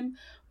for him,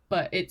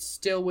 but it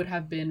still would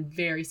have been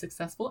very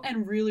successful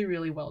and really,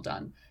 really well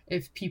done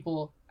if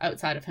people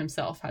outside of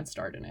himself had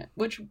starred in it,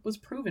 which was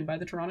proven by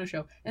the Toronto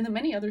show and the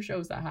many other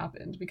shows that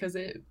happened, because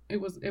it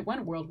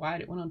went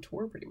worldwide. It went on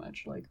tour pretty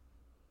much. Like,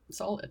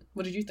 solid.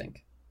 What did you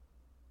think?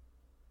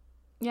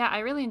 Yeah, I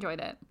really enjoyed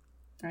it.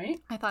 Right?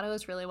 I thought it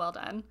was really well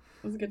done.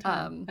 It was a good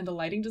time. And the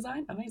lighting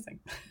design,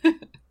 amazing.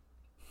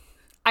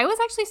 I was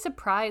actually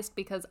surprised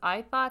because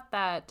I thought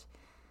that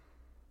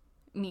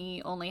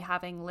me only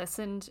having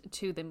listened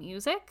to the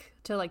music,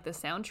 to like the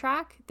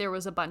soundtrack, there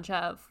was a bunch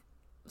of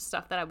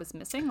stuff that I was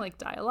missing, like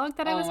dialogue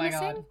that I was missing.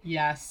 God.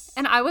 Yes.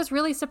 And I was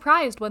really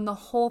surprised when the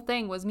whole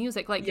thing was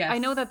music. Like, yes. I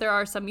know that there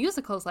are some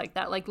musicals like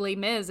that, like Les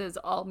Mis is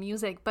all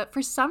music, but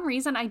for some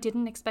reason I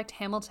didn't expect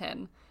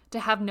Hamilton to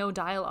have no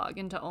dialogue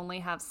and to only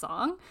have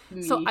song.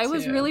 So I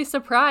was really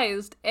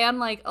surprised and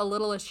like a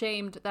little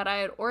ashamed that I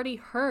had already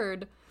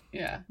heard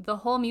the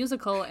whole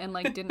musical and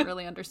like didn't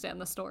really understand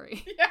the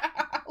story. Yeah,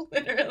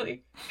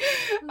 literally.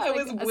 I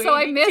was waiting so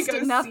I missed to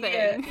go nothing. See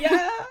it.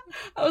 Yeah.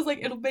 I was like,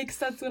 it'll make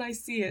sense when I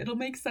see it. It'll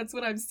make sense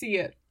when I see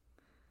it.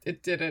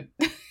 It didn't.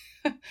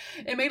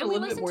 It made a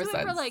little bit more sense. We listened to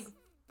it for like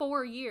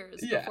 4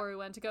 years before we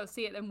went to go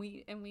see it, and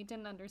we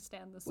didn't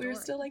understand the story. We were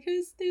still like,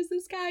 who's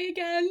this guy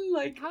again?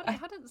 Like, how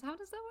does that work?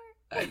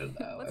 I don't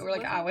know. We're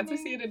like, once we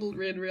see it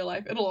in real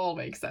life, it'll all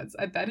make sense.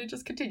 And then it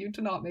just continued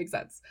to not make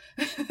sense.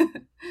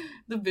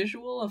 The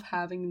visual of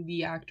having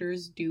the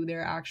actors do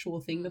their actual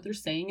thing that they're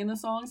saying in the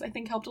songs, I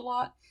think, helped a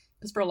lot.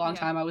 Because for a long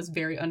time, I was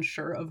very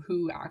unsure of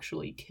who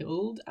actually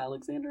killed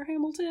Alexander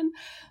Hamilton.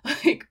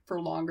 Like, for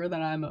longer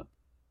than I'm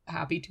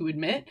happy to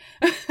admit.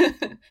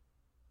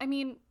 I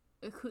mean,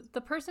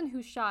 the person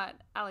who shot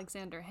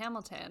Alexander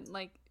Hamilton,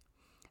 like,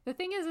 the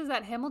thing is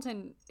that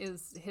Hamilton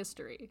is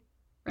history,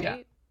 right? Yeah.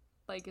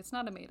 Like, it's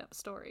not a made-up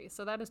story.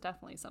 So that is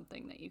definitely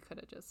something that you could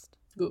have just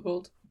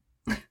Googled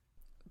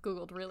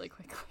really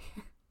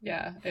quickly.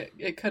 Yeah,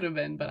 it could have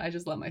been, but I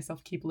just let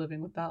myself keep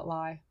living with that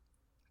lie.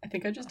 I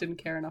think I just didn't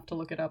care enough to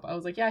look it up. I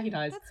was like, yeah, he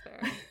dies. That's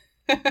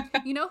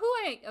fair. You know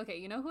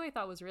who I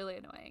thought was really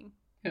annoying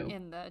Who?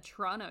 in the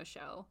Toronto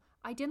show?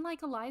 I didn't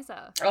like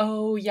Eliza.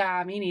 Oh,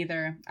 yeah, me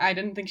neither. I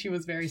didn't think she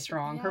was very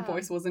strong. Her Yeah.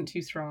 voice wasn't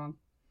too strong.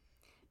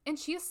 And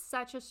she is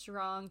such a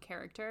strong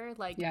character,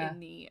 like Yeah. in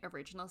the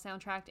original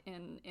soundtrack,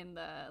 in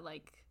the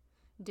like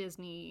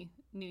Disney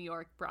New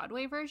York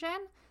Broadway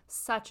version.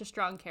 Such a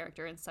strong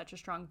character and such a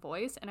strong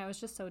voice, and I was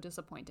just so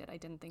disappointed. I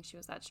didn't think she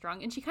was that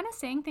strong, and she kind of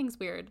sang things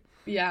weird.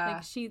 Yeah.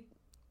 Like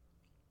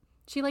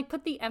she like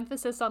put the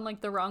emphasis on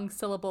like the wrong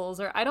syllables,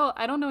 or I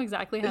don't know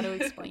exactly how to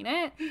explain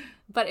it,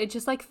 but it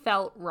just like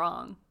felt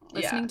wrong.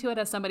 Listening to it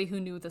as somebody who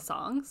knew the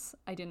songs,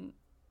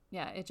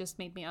 it just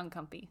made me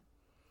uncomfy.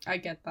 I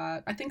get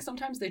that. I think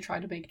sometimes they try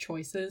to make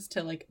choices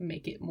to like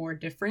make it more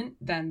different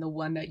than the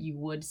one that you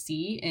would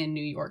see in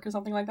New York or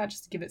something like that,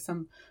 just to give it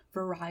some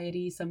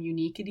variety, some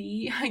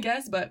uniquity, I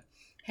guess. But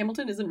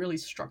Hamilton isn't really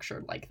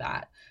structured like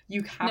that.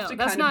 You have to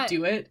kind of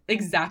do it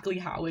exactly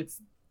how it's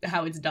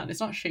done.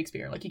 It's not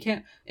Shakespeare. Like, you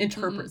can't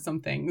interpret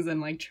some things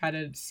and like try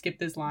to skip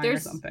this line or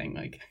something.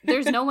 Like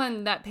there's no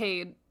one that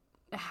paid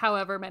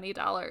however many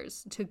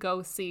dollars to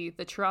go see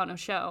the Toronto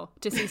show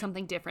to see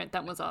something different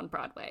than was on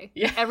Broadway.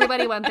 Yeah.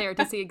 Everybody went there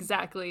to see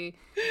exactly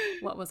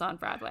what was on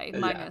Broadway,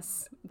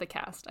 minus the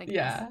cast, I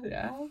guess.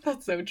 Yeah,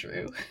 that's so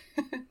true.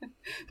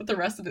 But the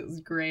rest of it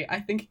was great. I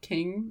think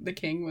the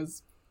King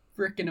was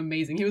freaking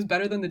amazing. He was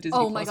better than the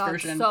Disney Plus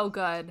version. So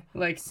good.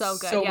 Like, so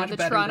good. So yeah, much the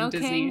better Toronto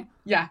than Disney. King.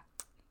 Yeah.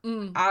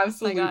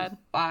 Absolute God.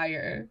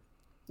 fire.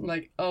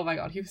 Like, oh my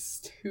god, he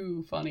was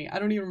too funny. I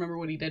don't even remember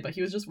what he did, but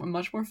he was just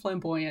much more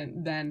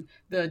flamboyant than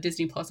the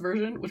Disney Plus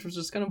version, which was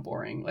just kind of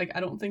boring. Like, I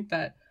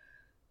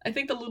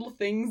think the little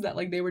things that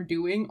like they were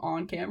doing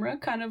on camera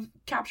kind of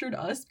captured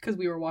us because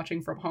we were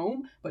watching from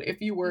home. But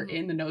if you were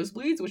in the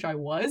nosebleeds, which I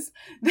was,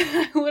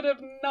 then I would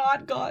have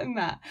not gotten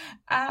that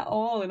at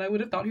all. And I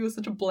would have thought he was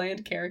such a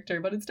bland character,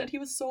 but instead he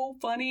was so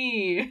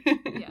funny.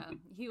 Yeah,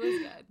 he was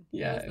good.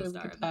 Yeah, it was a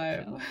good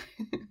time.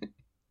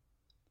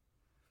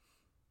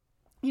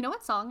 You know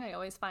what song I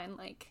always find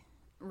like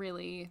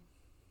really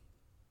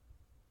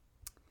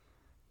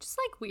just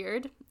like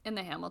weird in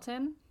the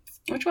Hamilton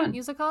Which one?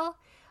 musical?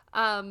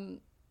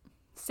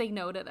 Say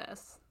No to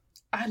This.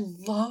 I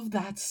love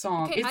that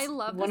song. Okay, It's I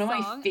love one the of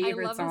my song.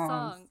 favorite I love songs. the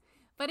song.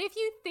 But if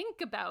you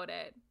think about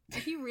it,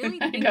 if you really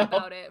I think know.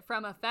 about it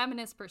from a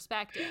feminist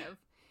perspective,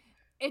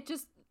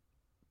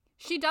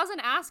 she doesn't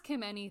ask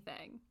him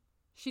anything.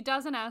 She's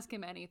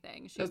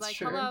That's like,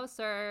 true. hello,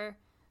 sir,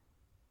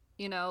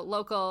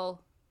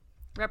 local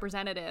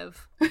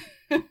representative.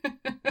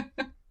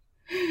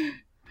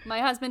 My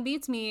husband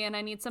beats me and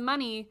I need some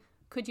money.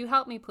 Could you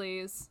help me,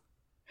 please?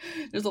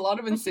 There's a lot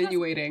of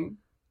insinuating.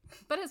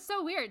 But it's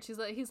so weird.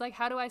 He's like,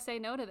 how do I say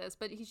no to this?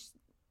 But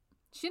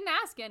she didn't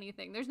ask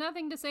anything. There's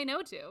nothing to say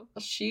no to.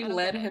 She I don't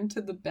led get it. him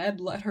to the bed,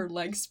 let her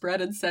legs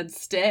spread, and said,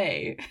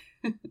 stay.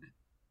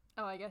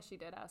 Oh, I guess she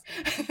did ask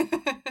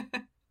him.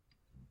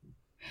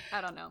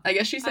 I don't know. I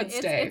guess she said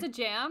stay. It's a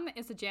jam.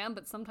 It's a jam.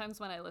 But sometimes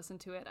when I listen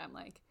to it, I'm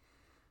like,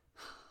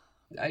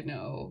 I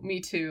know. Me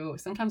too.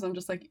 Sometimes I'm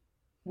just like,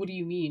 what do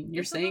you mean?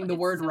 You're It's a saying little- the it's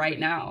word so right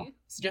rapey. now.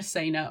 So just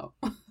say no.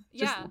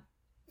 yeah.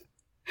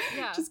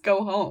 Yeah. Just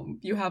go home.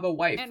 You have a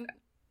wife.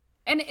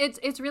 And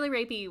it's really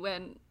rapey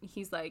when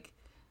he's like,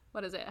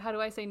 what is it? How do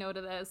I say no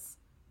to this?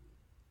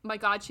 My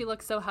God, she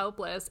looks so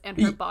helpless, and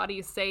her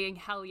body's saying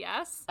hell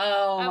yes.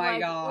 Oh I'm my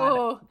like, god.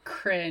 "Whoa."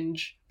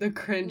 Cringe. The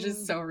cringe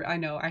is so... I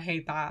know. I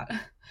hate that.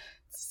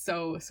 It's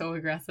so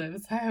aggressive.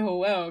 It's like, oh,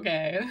 well,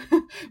 okay.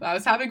 I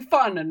was having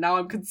fun, and now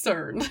I'm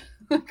concerned.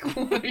 Like,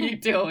 what are you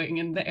doing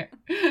in there?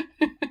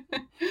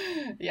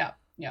 Yeah.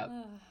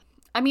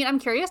 I mean, I'm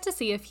curious to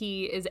see if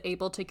he is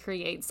able to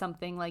create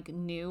something like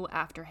new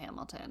after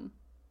Hamilton.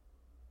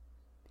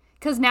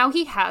 Because now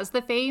he has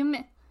the fame.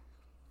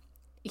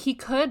 He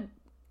could,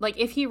 like,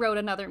 if he wrote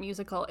another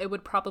musical, it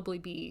would probably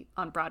be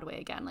on Broadway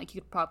again. Like,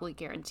 you could probably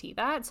guarantee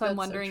that. So I'm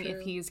That's so wondering if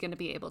true. he's going to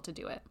be able to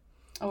do it.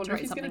 I wonder To if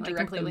write he's going something to like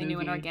direct completely the new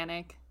and movie.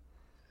 organic.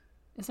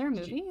 Is there a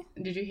movie?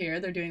 Did you hear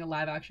they're doing a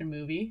live action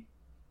movie?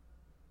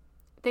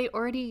 They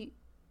already.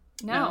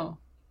 No. No.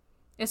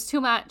 It's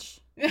too much.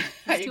 I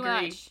It's too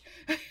agree. much.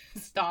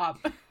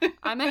 Stop.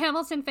 I'm a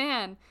Hamilton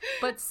fan,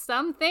 but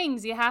some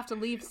things you have to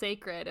leave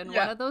sacred. And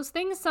Yeah. one of those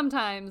things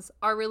sometimes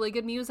are really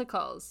good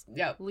musicals.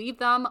 Yep. Leave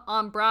them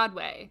on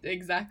Broadway.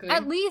 Exactly.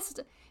 At least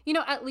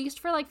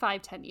for like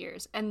 5-10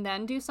 years and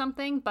then do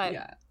something. But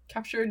yeah.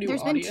 Capture a new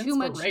there's been audience too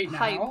much for right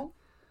hype. now.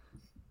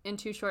 in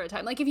too short a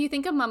time. Like, if you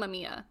think of Mamma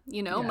Mia,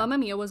 Yeah. Mamma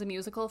Mia was a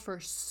musical for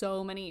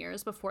so many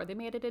years before they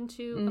made it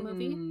into a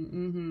movie.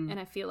 Mm-hmm. And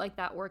I feel like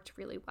that worked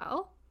really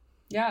well.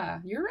 Yeah,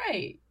 you're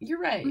right.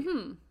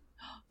 Mm-hmm.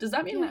 Does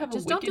that mean we Yeah, have a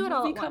just don't Wicked do it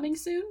all movie at coming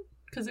once. soon?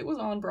 Because it was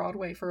on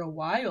Broadway for a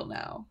while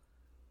now.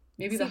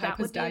 Maybe the See, hype that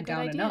has would be a died good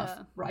down enough,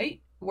 idea.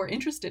 right? We're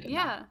interested in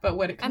Yeah. that. But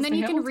when it comes And then to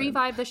you can Hamilton,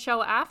 revive the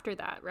show after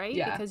that, right?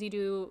 Yeah. Because you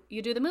do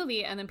the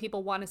movie and then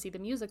people want to see the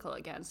musical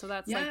again. So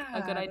that's like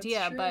a good that's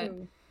idea. But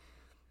true.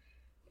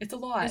 It's a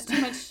lot. It's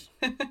too much.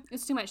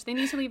 It's too much. They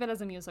need to leave it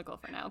as a musical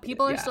for now.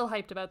 People are still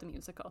hyped about the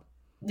musical.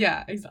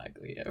 Yeah,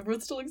 exactly.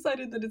 Everyone's still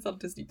excited that it's on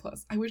Disney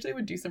Plus. I wish they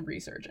would do some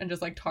research and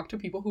just like talk to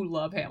people who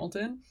love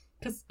Hamilton,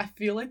 because I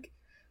feel like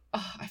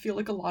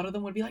a lot of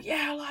them would be like,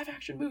 yeah, live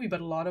action movie, but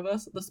a lot of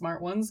us, the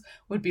smart ones,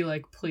 would be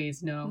like,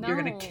 please, no, you're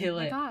gonna kill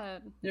it.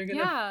 God. You're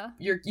gonna,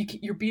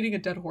 you're beating a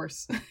dead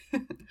horse.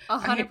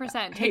 100%.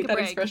 I Take hate a that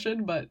break.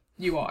 expression, but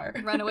you are.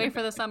 Run away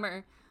for the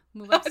summer.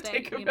 Move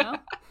upstate, you know?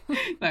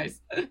 Nice.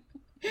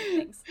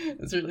 Thanks.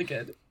 That's really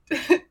good.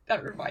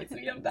 That reminds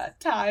me of that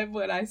time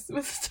when I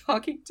was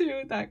talking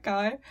to that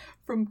guy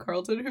from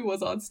Carleton who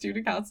was on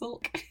student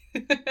council.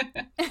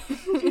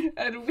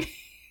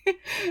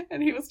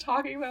 and he was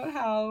talking about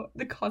how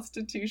the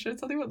Constitution,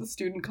 something about the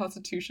student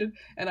Constitution,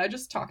 and I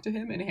just talked to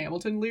him in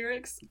Hamilton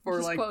lyrics for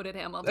just like quoted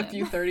Hamilton. a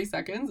few 30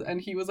 seconds,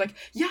 and he was like,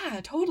 yeah,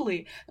 totally.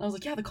 And I was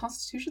like, yeah, the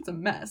Constitution's a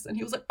mess. And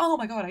he was like, oh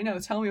my god, I know,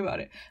 tell me about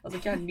it. I was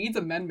like, yeah, it needs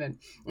amendment.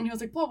 And he was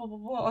like, blah blah blah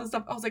blah, all this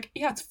stuff. I was like,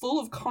 yeah, it's full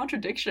of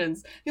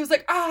contradictions. He was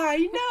like,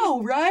 I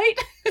know, right?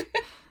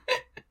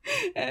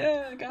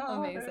 Oh god,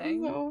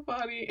 amazing. So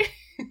funny.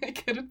 I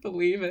couldn't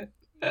believe it.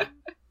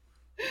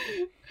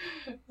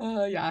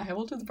 Yeah,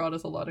 Hamilton's brought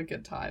us a lot of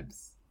good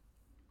times.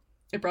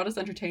 It brought us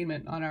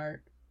entertainment on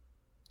our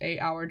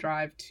 8-hour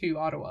drive to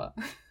Ottawa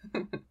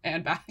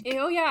and back.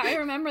 Oh yeah, I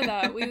remember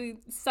that. We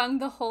sung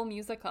the whole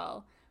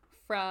musical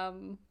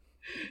from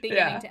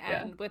beginning to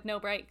end with no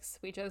breaks.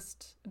 We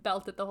just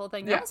belted the whole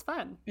thing. That was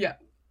fun. Yeah.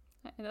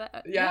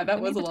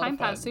 That was a lot of fun. Time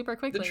passed super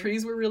quickly. The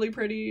trees were really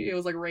pretty. It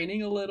was like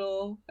raining a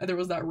little, and there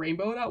was that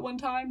rainbow that one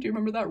time. Do you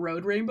remember that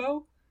road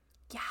rainbow?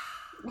 Yeah.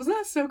 Wasn't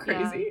that so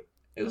crazy? Yeah.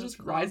 It was just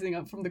cool. Rising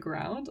up from the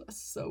ground.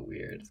 So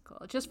weird.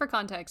 Cool. Just for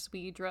context,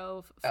 we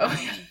drove from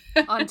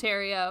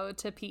Ontario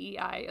to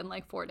PEI in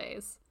like 4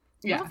 days.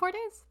 Yeah. Was it 4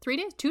 days? 3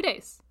 days? 2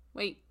 days.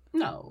 Wait.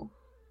 No.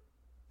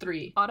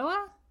 3. Ottawa?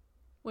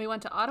 We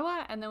went to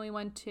Ottawa, and then we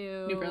went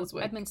to New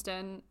Brunswick,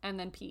 Edmundston, and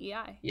then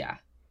PEI. Yeah.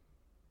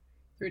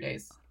 3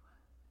 days.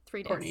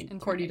 3 days.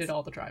 Courtney did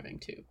all the driving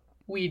too.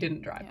 We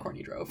didn't drive. Yeah.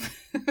 Courtney drove.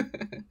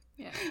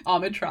 Yeah.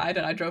 Ahmed tried,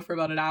 and I drove for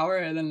about an hour,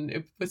 and then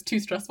it was too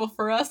stressful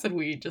for us, and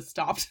we just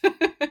stopped.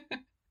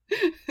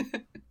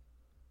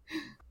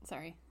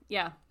 Sorry.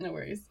 Yeah. No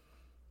worries.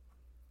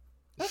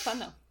 It was fun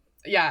though.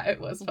 Yeah,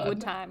 it was fun. Good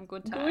time.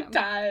 Good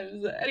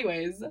times.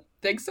 Anyways,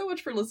 thanks so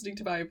much for listening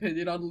to my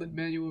opinion on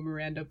Lin-Manuel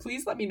Miranda.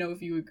 Please let me know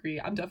if you agree.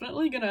 I'm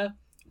definitely gonna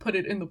put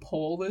it in the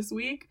poll this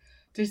week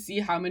to see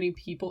how many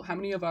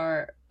of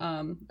our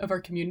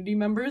community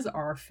members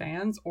are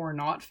fans or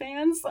not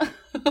fans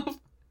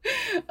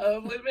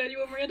of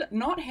Lin-Manuel Miranda.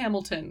 Not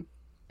Hamilton.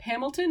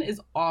 Hamilton is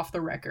off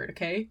the record,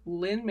 okay?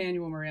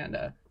 Lin-Manuel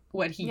Miranda.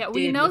 What he did. Yeah,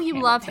 we know you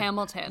Hamilton. love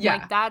Hamilton. Yeah.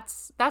 Like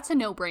that's a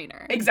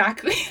no-brainer.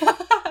 Exactly.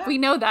 We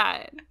know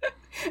that.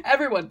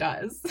 Everyone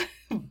does.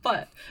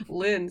 But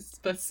Lin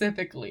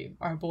specifically,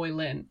 our boy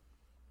Lin.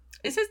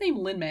 Is his name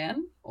Lin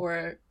Man?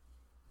 Or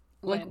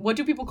like Lin. What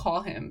do people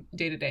call him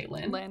day to day?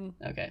 Lin? Lin.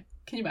 Okay.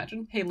 Can you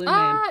imagine? Hey, Lin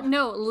Man.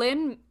 No,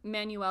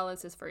 Lin-Manuel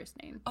is his first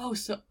name.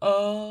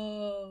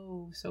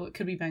 So it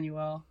could be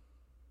Manuel.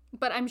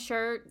 But I'm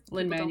sure people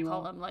don't Lin-Manuel.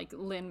 call him like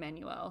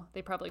Lin-Manuel.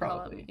 They probably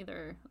call him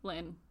either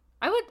Lin.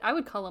 I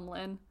would call him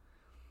Lin.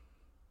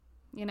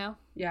 You know?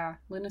 Yeah,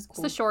 Lin is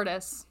cool. It's the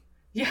shortest.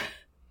 Yeah.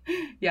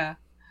 Yeah.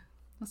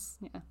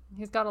 Yeah.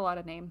 He's got a lot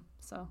of name,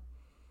 so.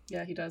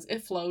 Yeah, he does.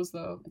 It flows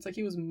though. It's like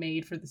he was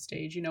made for the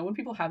stage. You know, when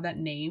people have that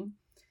name,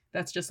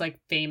 that's just like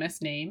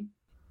famous name.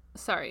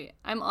 Sorry,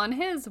 I'm on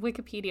his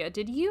Wikipedia.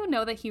 Did you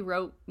know that he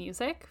wrote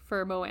music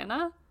for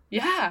Moana?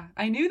 Yeah,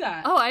 I knew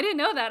that. Oh, I didn't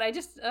know that.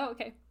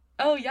 Okay.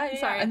 Oh, yeah.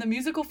 Sorry. And the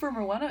musical for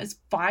Moana is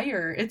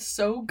fire. It's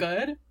so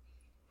good.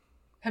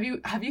 Have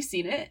you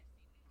seen it?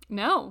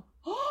 No.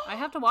 I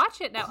have to watch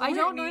it now.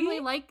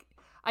 Courtney?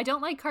 I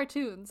don't like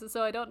cartoons,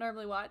 so I don't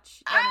normally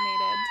watch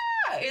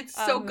animated. It's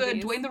so good.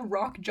 movies. Dwayne The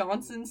Rock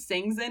Johnson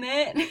sings in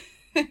it.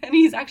 And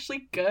he's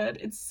actually good.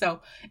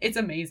 It's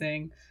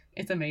amazing.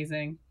 It's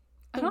amazing.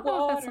 I don't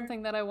know if that's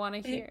something that I want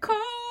to hear. It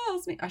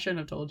calls me. I shouldn't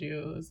have told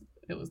you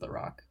it was The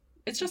Rock.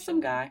 It's just some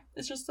guy.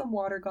 It's just some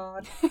water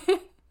god.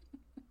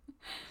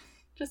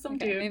 Just some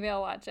dude. Maybe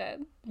I'll watch it.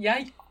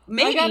 Yeah,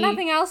 maybe. I got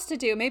nothing else to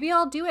do. Maybe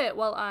I'll do it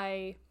while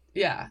I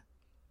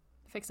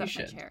fix up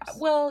my chairs.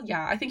 Well,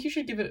 yeah, I think you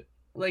should give it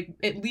like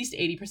at least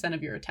 80%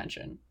 of your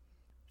attention.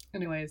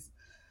 Anyways,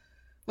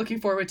 looking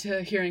forward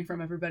to hearing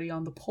from everybody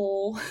on the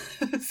poll,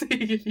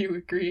 seeing if you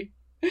agree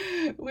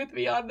with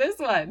me on this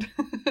one.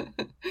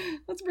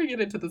 Let's bring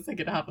it into the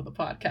second half of the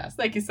podcast.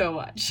 Thank you so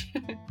much.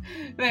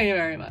 Thank you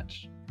very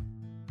much.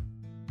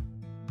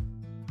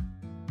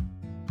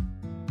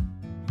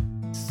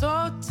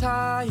 So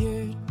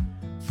tired,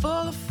 full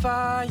of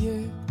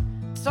fire.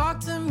 Talk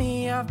to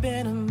me, I've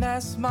been a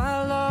mess,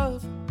 my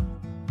love.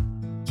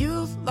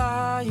 You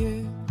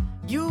liar,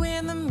 you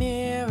in the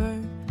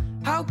mirror.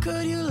 How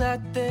could you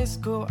let this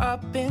go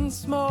up in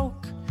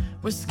smoke?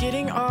 We're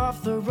skidding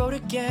off the road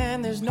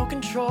again. There's no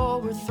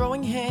control, we're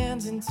throwing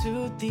hands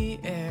into the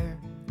air.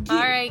 All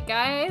right,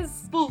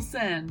 guys. Full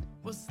send.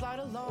 We'll slide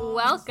along.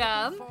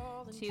 Welcome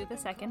to the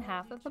second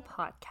half of the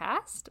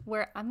podcast,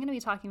 where I'm going to be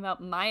talking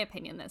about my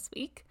opinion this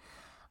week.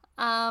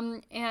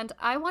 And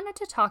I wanted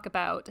to talk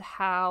about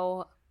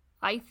how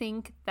I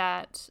think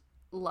that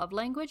love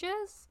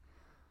languages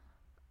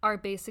are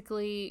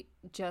basically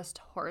just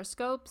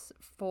horoscopes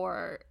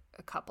for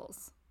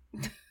couples.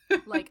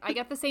 Like, I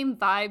get the same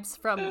vibes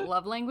from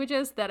love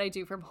languages that I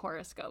do from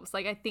horoscopes.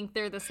 Like, I think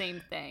they're the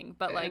same thing,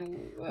 but like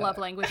love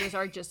languages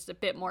are just a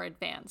bit more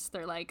advanced.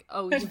 They're like,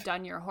 oh, you've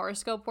done your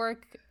horoscope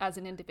work as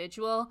an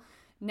individual.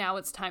 Now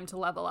it's time to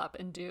level up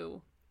and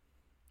do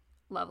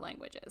love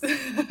languages.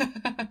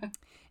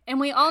 And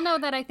we all know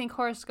that I think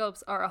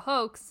horoscopes are a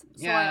hoax.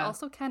 So I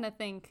also kind of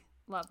think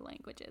love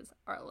languages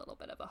are a little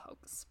bit of a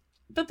hoax.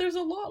 But there's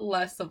a lot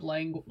less of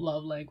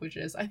love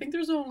languages. I think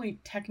there's only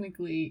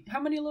technically... How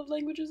many love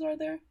languages are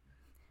there?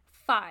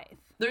 5.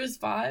 There's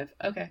 5?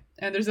 Okay.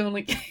 And there's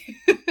only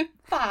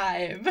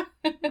 5.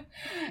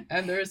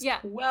 And there's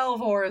 12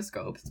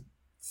 horoscopes.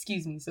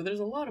 Excuse me. So there's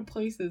a lot of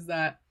places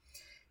that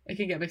it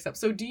can get mixed up.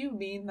 So do you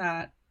mean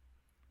that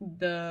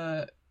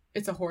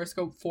it's a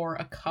horoscope for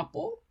a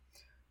couple?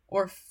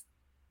 Or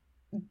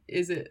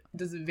does it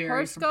vary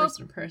horoscope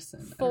from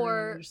person to person?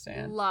 For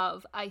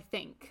love, I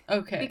think.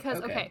 Okay.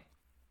 Because, okay.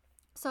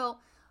 So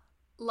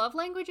love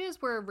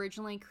languages were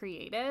originally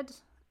created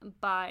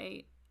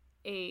by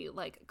a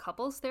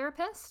couples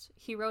therapist.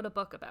 He wrote a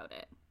book about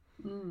it.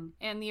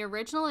 And the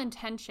original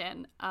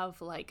intention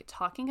of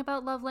talking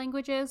about love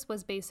languages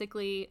was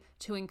basically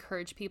to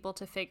encourage people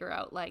to figure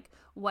out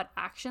what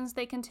actions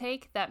they can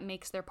take that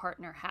makes their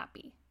partner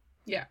happy.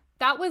 Yeah.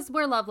 That was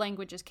where love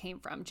languages came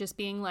from. Just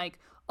being like,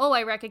 oh,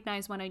 I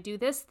recognize when I do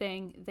this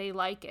thing, they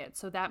like it.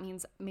 So that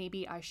means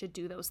maybe I should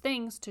do those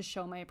things to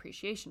show my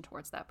appreciation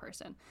towards that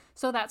person.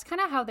 So that's kind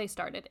of how they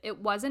started. It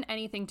wasn't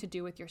anything to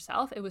do with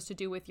yourself. It was to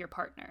do with your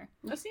partner.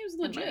 That seems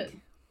legit.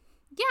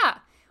 Yeah.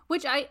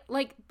 Which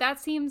that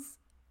seems,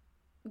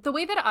 the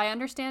way that I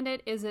understand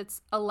it is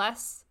it's a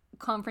less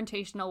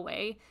confrontational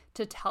way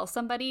to tell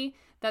somebody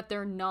that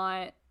they're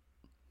not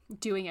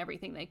doing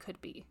everything they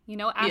could be.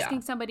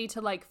 Asking somebody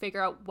to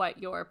figure out what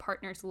your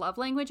partner's love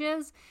language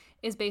is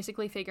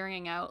basically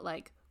figuring out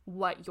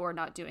what you're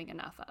not doing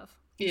enough of.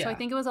 So I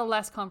think it was a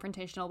less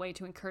confrontational way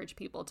to encourage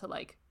people to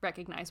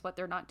recognize what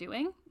they're not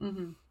doing.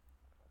 Mm-hmm.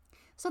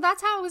 So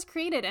that's how it was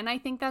created, and I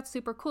think that's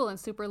super cool and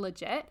super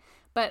legit.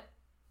 But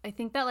I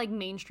think that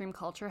mainstream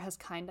culture has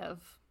kind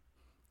of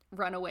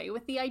run away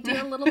with the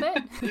idea a little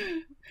bit.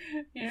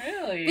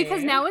 Really?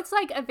 Because now it's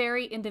a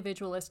very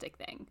individualistic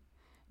thing.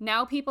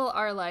 Now people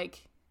are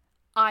like,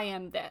 I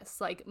am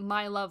this.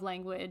 My love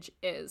language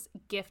is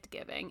gift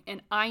giving,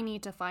 and I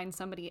need to find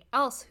somebody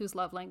else whose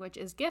love language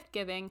is gift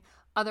giving.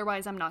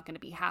 Otherwise, I'm not going to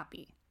be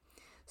happy.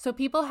 So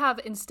people have,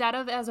 instead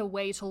of as a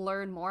way to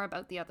learn more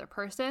about the other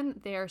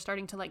person, they're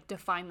starting to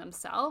define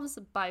themselves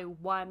by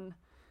one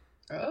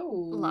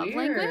love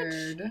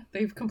language.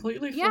 They've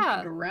completely flipped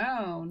it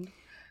around.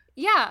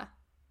 Yeah.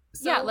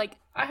 So,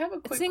 I have a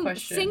quick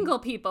question. Single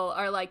people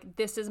are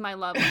this is my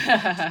love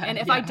language. And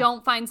if I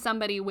don't find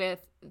somebody with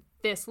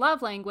this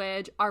love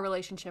language, our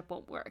relationship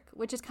won't work,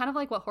 which is kind of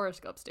what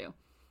horoscopes do.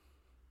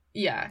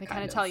 Yeah. They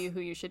kind of tell you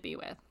who you should be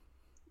with.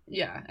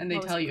 Yeah, and they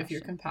tell you if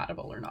you're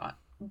compatible or not.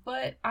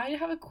 But I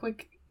have a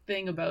quick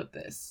thing about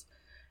this.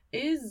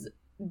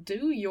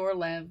 Do your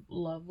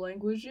love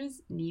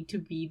languages need to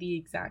be the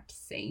exact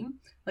same?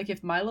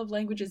 If my love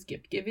language is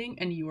gift giving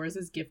and yours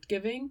is gift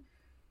giving,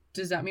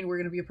 does that mean we're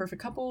going to be a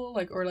perfect couple?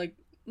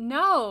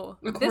 No,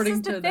 according this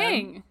is to the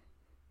thing.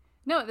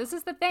 No, this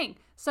is the thing.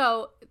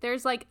 So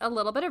there's a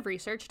little bit of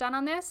research done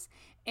on this,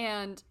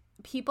 and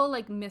people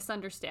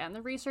misunderstand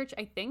the research,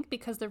 I think,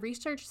 because the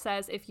research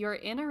says if you're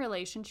in a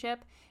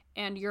relationship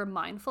and you're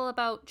mindful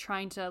about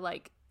trying to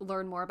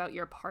learn more about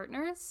your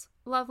partner's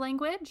love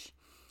language,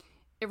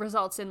 it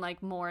results in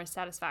more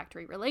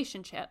satisfactory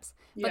relationships.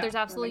 But there's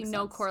absolutely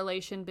no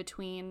correlation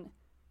between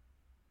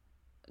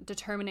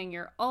determining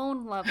your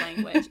own love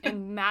language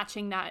and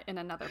matching that in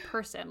another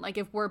person.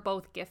 If we're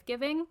both gift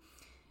giving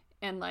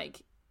and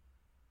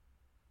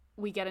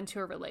we get into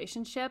a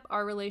relationship,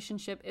 our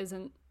relationship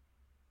isn't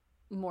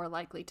more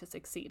likely to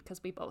succeed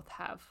because we both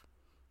have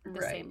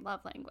the same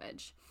love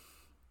language.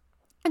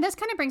 And this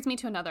kind of brings me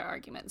to another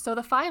argument. So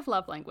the 5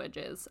 love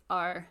languages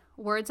are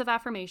words of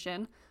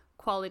affirmation,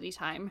 quality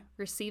time,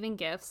 receiving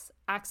gifts,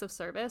 acts of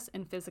service,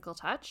 and physical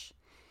touch.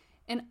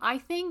 And I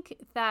think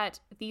that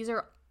these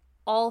are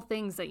all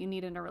things that you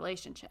need in a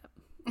relationship.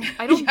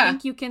 I don't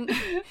think you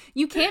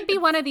can't be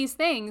one of these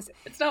things.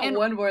 It's not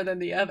one more than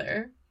the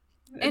other.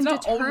 It's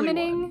and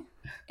determining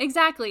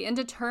exactly, and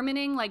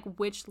determining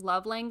which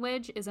love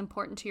language is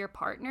important to your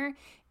partner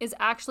is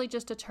actually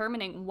just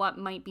determining what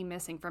might be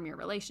missing from your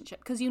relationship,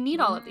 because you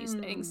need all of these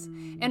things,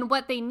 and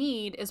what they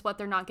need is what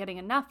they're not getting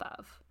enough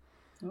of.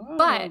 Oh,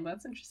 but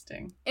that's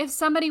interesting. If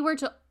somebody were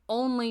to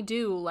only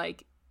do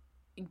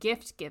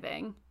gift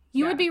giving,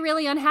 you would be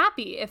really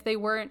unhappy if they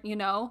weren't,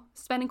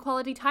 spending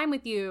quality time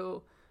with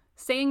you,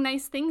 saying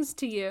nice things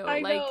to you,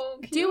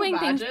 doing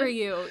things for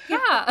you.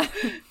 Yeah.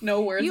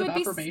 No words of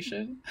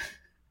affirmation.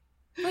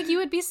 You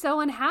would be so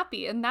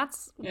unhappy. And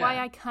that's why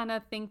I kind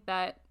of think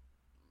that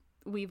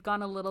we've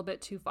gone a little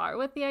bit too far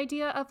with the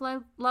idea of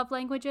love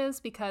languages,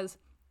 because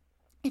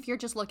if you're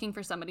just looking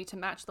for somebody to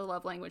match the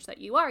love language that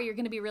you are, you're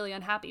going to be really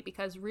unhappy,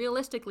 because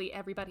realistically,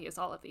 everybody is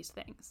all of these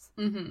things.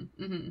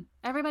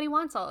 Everybody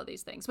wants all of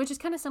these things, which is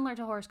kind of similar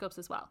to horoscopes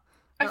as well.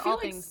 They're all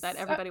things that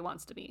everybody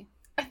wants to be.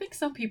 I think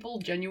some people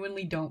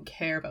genuinely don't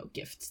care about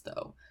gifts,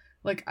 though.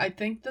 Like, I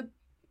think that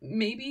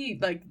maybe,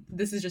 like,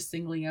 this is just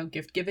singling out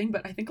gift giving,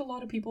 but I think a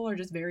lot of people are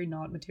just very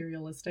not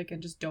materialistic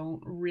and just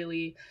don't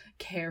really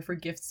care for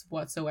gifts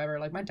whatsoever.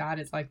 Like, my dad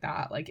is like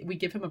that. Like, we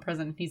give him a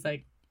present and he's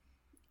like,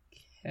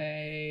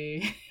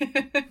 okay.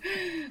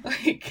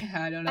 Like,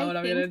 I don't know what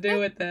I'm gonna do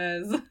with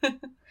this.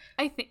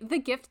 I think the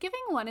gift giving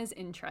one is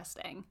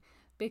interesting,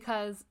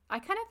 because I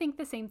kind of think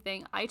the same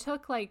thing. I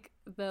took, like,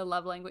 the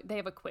love language, they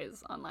have a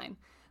quiz online,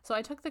 so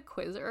I took the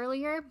quiz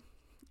earlier,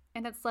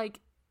 and it's like,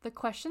 the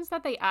questions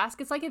that they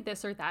ask, it's like a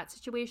this or that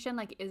situation.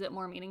 Like, is it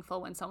more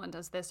meaningful when someone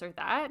does this or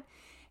that?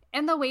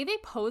 And the way they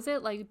pose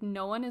it, like,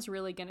 no one is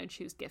really going to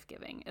choose gift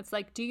giving. It's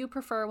like, do you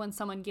prefer when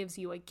someone gives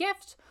you a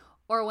gift,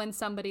 or when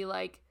somebody,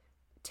 like,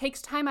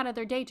 takes time out of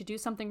their day to do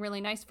something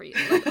really nice for you?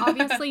 Like,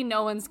 obviously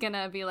no one's going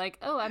to be like,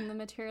 oh, I'm the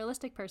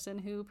materialistic person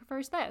who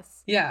prefers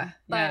this. Yeah.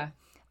 But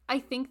I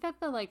think that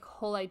the, like,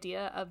 whole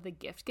idea of the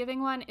gift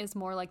giving one is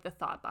more like the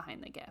thought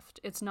behind the gift.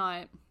 It's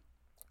not,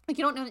 like,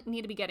 you don't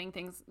need to be getting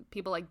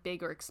people like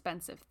big or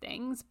expensive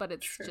things, but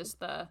it's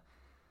just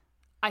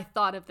I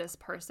thought of this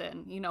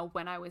person, you know,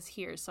 when I was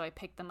here, so I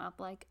picked them up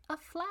like a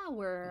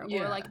flower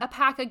or like a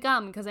pack of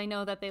gum because I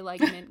know that they like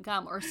mint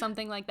gum or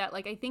something like that.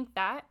 Like, I think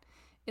that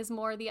is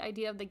more the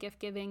idea of the gift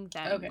giving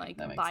than like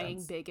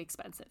buying big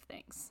expensive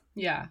things.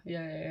 Yeah.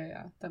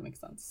 That makes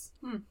sense.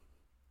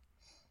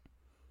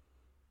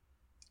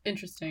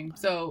 Interesting.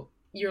 So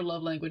your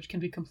love language can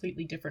be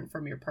completely different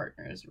from your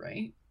partner's,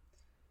 right?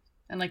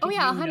 And like,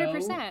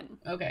 100%.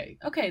 Okay,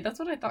 that's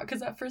what I thought.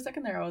 Because for a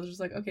second there, I was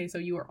just like, okay, so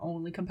you are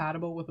only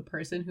compatible with a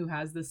person who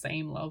has the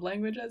same love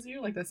language as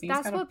you. Like, that seems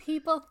that's what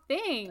people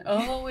think.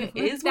 Oh, it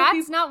is.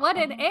 That's not what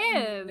it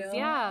is. No.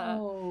 Yeah,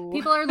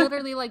 people are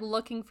literally like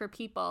looking for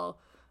people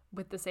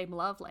with the same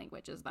love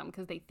language as them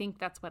because they think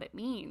that's what it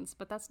means,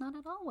 but that's not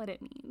at all what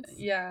it means.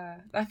 Yeah,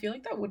 I feel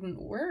like that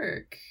wouldn't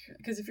work,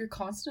 because if you're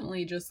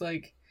constantly just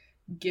like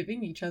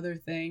giving each other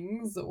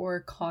things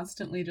or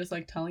constantly just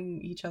like telling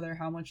each other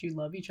how much you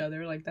love each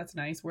other, like, that's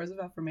nice. Words of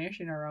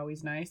affirmation are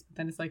always nice, but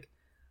then it's like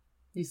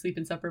you sleep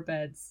in separate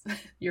beds.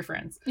 You're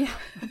friends.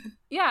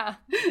 Yeah,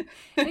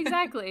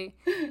 exactly.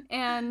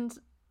 And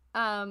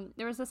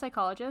there was a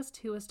psychologist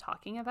who was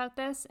talking about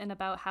this and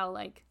about how,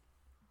 like,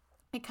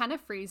 it kind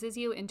of freezes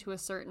you into a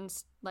certain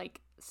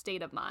like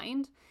state of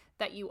mind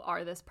that you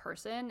are this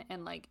person,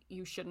 and like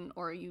you shouldn't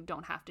or you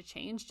don't have to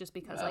change just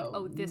because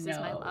this is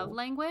my love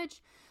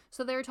language.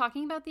 So they were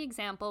talking about the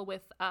example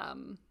with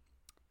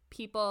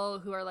people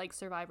who are like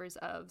survivors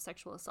of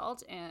sexual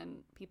assault and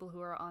people who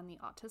are on the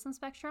autism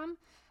spectrum,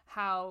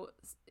 how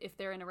if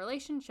they're in a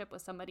relationship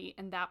with somebody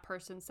and that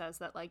person says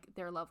that like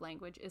their love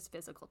language is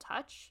physical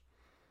touch,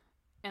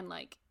 and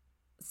like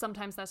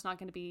sometimes that's not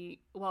going to be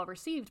well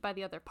received by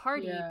the other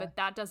party, but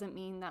that doesn't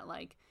mean that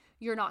like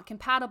you're not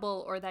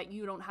compatible or that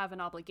you don't have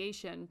an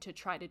obligation to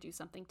try to do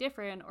something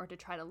different or to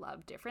try to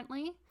love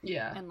differently.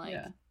 And like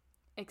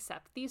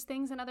accept these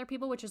things in other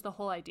people, which is the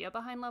whole idea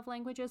behind love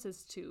languages,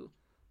 is to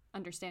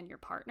understand your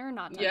partner,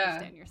 not to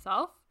understand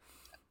yourself.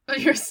 So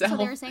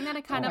they were saying that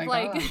it kind of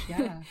like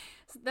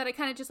that it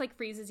kind of just like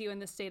freezes you in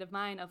this state of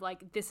mind of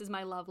like, this is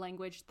my love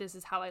language, this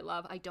is how I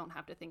love, I don't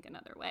have to think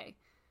another way,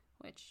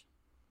 which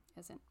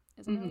isn't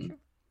really true.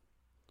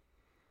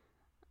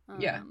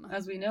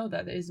 As we know,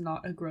 that is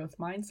not a growth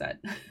mindset.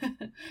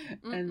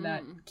 And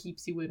that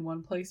keeps you in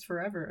one place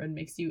forever and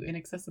makes you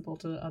inaccessible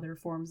to other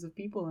forms of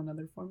people and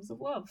other forms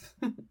of love.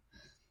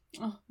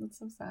 Oh, that's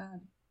so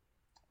sad.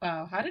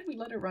 Wow, how did we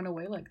let it run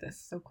away like this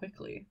so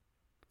quickly?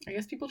 I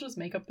guess people just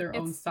make up their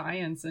own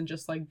science and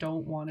just like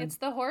don't want to. It's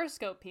the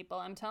horoscope people,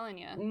 I'm telling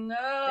you.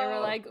 No. They were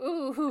like,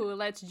 ooh,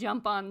 let's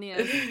jump on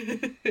this.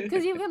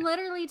 Because you can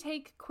literally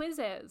take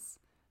quizzes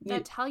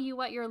that tell you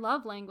what your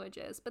love language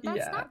is, but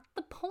that's not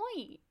the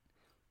point.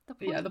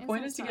 The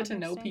point is to get to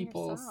know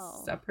people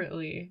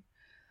separately.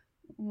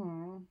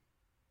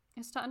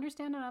 It's to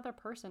understand another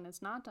person.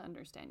 It's not to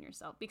understand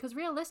yourself, because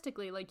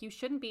realistically, like, you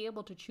shouldn't be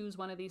able to choose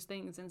one of these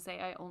things and say,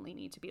 I only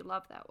need to be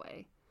loved that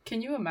way.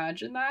 Can you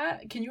imagine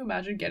that? Can you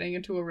imagine getting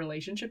into a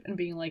relationship and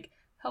being like,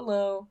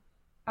 hello,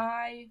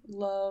 I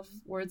love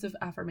words of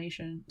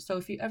affirmation, so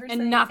if you ever say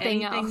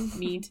anything else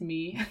mean to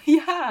me,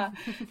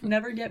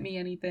 never get me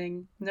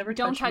anything, never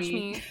don't touch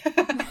me.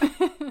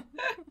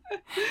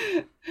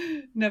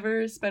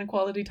 Never spend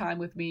quality time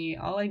with me.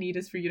 All I need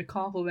is for you to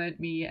compliment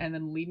me and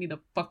then leave me the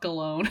fuck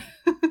alone.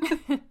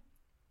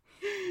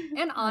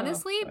 And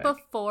honestly,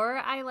 before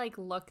I like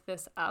look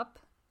this up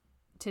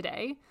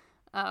today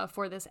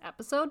for this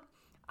episode,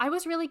 I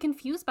was really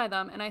confused by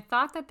them, and I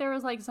thought that there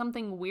was like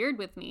something weird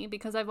with me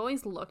because I've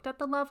always looked at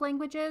the love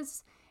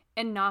languages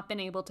and not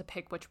been able to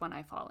pick which one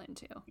I fall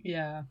into.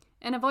 Yeah.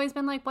 And I've always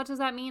been like, what does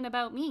that mean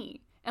about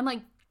me? And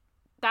like,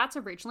 that's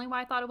originally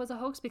why I thought it was a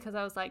hoax, because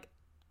I was like,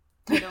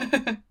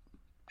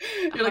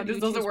 You're like, do this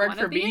you doesn't choose work one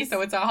for of me, these?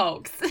 so it's a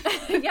hoax.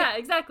 Yeah,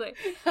 exactly.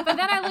 But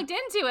then I looked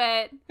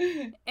into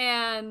it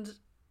and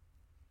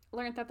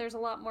learned that there's a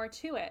lot more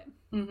to it.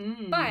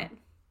 Mm-hmm. But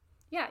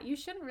yeah, you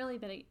shouldn't really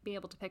be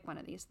able to pick one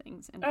of these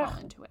things and fall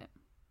into it.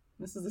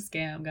 This is a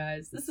scam,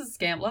 guys. This is a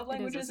scam. Love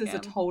languages is a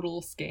scam.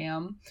 total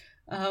scam.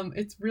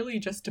 It's really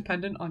just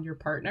dependent on your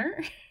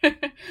partner.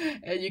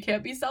 And you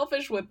can't be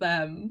selfish with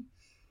them.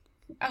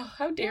 Oh,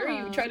 how dare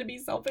you try to be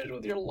selfish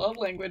with your love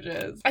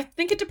languages? I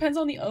think it depends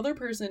on the other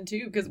person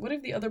too, because what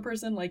if the other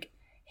person like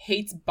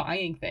hates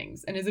buying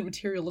things and isn't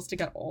materialistic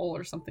at all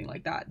or something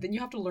like that? Then you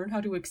have to learn how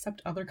to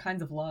accept other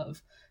kinds of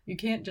love. You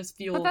can't just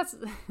feel. But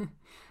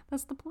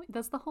that's the point.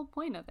 That's the whole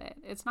point of it.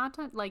 It's not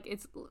to, like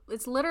it's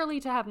literally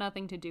to have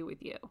nothing to do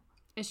with you.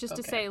 It's just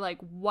to say like,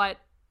 what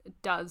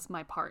does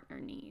my partner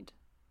need?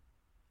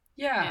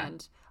 Yeah.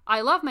 And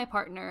I love my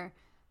partner.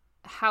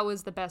 What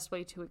is the best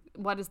way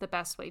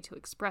to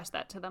express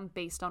that to them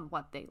based on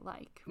what they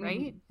like,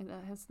 right? And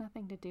that has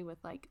nothing to do with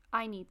like,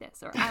 I need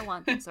this or I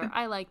want this or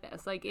I like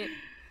this. Like it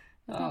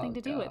has nothing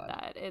to do with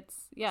that. It's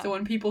So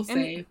when people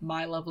say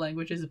my love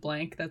language is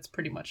blank, that's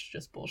pretty much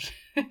just bullshit.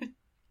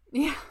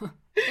 Yeah,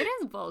 it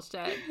is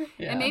bullshit.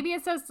 Yeah. And maybe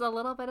it says a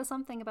little bit of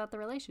something about the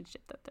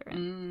relationship that they're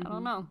in. I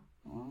don't know.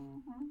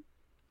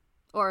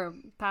 Or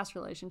past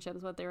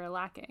relationships, what they were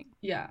lacking.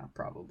 Yeah,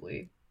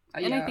 probably.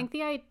 And I think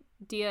the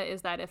idea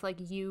is that if like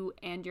you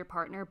and your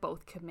partner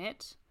both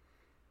commit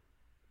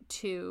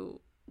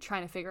to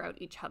trying to figure out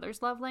each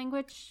other's love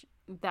language,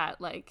 that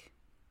like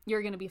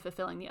you're going to be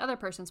fulfilling the other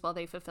person's while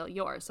they fulfill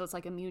yours. So it's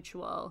like a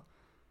mutual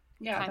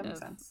kind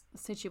of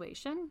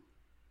situation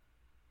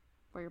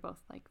where you're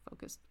both like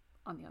focused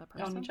on the other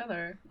person, on each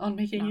other, on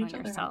making each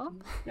other yourself.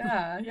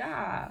 Happy.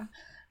 Yeah.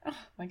 Oh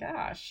my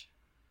gosh.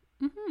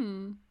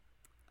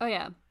 Oh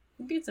yeah.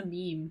 Maybe it's a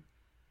meme.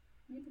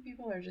 Maybe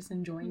people are just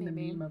enjoying the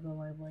meme of the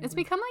love language. It's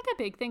become like a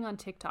big thing on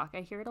TikTok.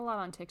 I hear it a lot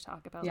on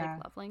TikTok about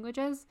like love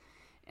languages.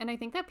 And I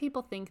think that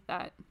people think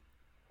that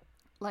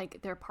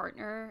like their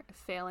partner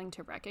failing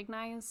to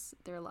recognize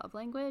their love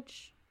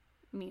language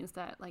means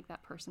that like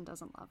that person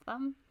doesn't love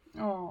them.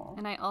 Oh.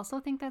 And I also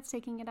think that's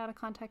taking it out of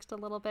context a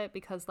little bit,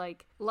 because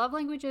like love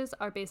languages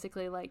are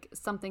basically like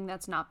something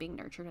that's not being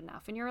nurtured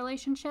enough in your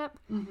relationship.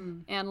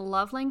 And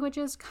love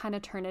languages kind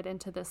of turn it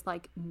into this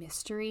like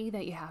mystery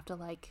that you have to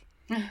like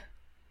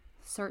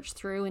search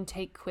through and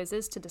take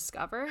quizzes to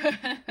discover.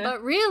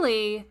 But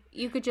really,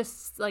 you could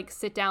just like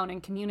sit down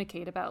and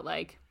communicate about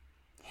like,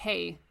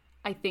 hey,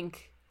 I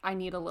think I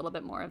need a little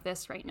bit more of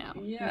this right now.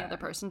 And the other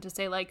person to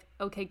say like,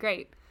 okay,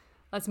 great,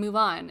 let's move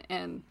on.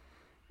 And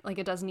like,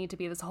 it doesn't need to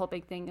be this whole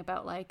big thing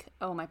about like,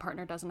 oh, my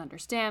partner doesn't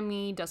understand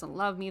me, doesn't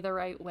love me the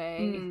right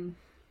way.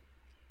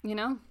 You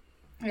know?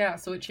 Yeah,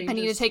 so it changes. I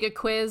need to take a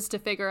quiz to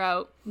figure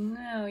out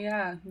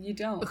you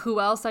don't. who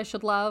else I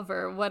should love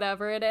or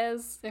whatever it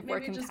is, if we're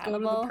compatible. Just go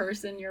to the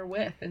person you're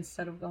with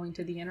instead of going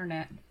to the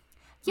internet.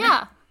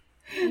 Yeah.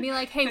 And be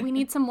like, hey, we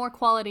need some more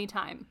quality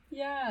time.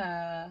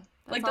 Yeah.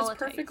 That's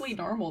perfectly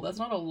normal. That's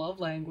not a love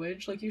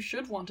language. Like, you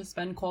should want to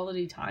spend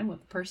quality time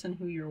with the person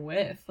who you're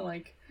with.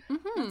 Like,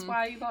 that's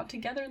why you got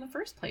together in the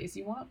first place.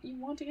 You want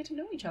to get to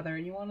know each other,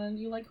 and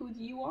you like who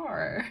you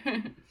are.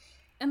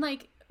 And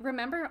like,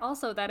 remember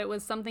also that it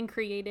was something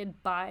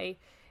created by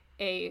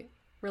a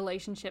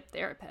relationship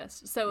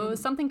therapist. So it was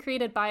something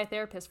created by a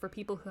therapist for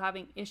people who are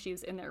having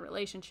issues in their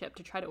relationship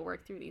to try to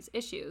work through these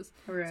issues.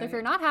 Right. So if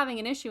you're not having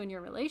an issue in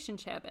your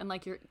relationship and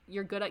like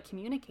you're good at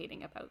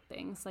communicating about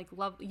things, like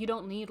you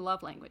don't need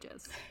love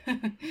languages.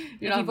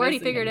 If you've already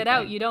figured it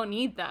out, you don't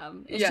need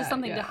them. It's just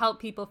something to help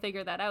people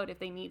figure that out if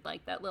they need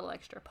like that little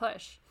extra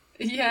push.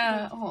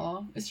 Yeah,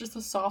 it's just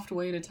a soft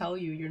way to tell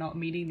you you're not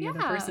meeting the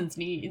other person's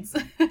needs.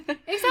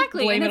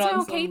 Exactly. Blame and it it's on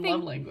an okay some thing.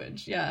 love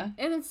language. Yeah.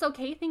 And it's an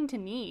okay thing to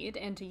need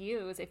and to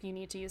use if you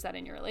need to use that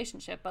in your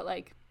relationship, but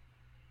like,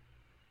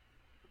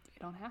 you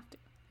don't have to.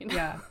 You know?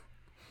 Yeah.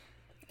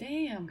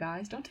 Damn,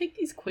 guys, don't take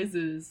these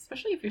quizzes,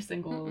 especially if you're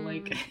single.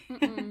 Like,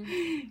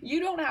 you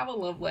don't have a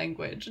love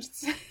language.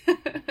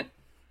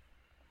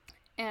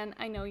 And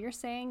I know you're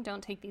saying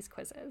don't take these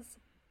quizzes,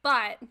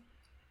 but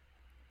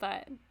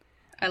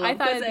I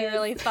thought it'd be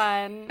really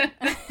fun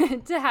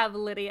to have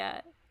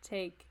Lydia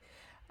take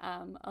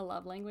a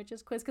love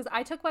languages quiz, because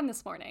I took one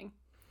this morning.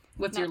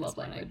 What's your love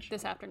language?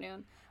 This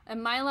afternoon.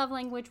 And my love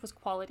language was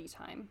quality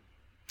time.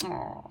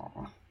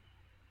 Aww.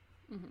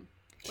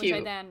 Which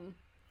I then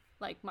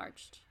like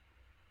marched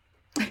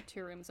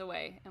 2 rooms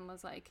away and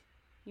was like,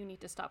 you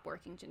need to stop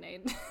working,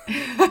 Janaid.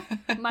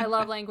 My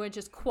love language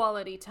is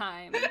quality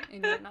time,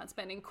 and you're not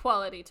spending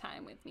quality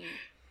time with me.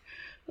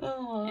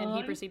 Aww. And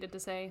he proceeded to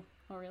say,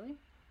 oh, really?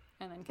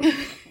 And then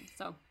continued working.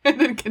 So.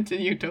 And then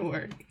continued to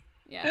work.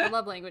 Yeah, the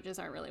love languages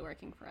aren't really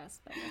working for us,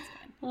 but that's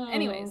fine.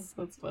 Anyways.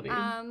 That's funny.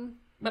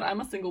 But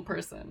I'm a single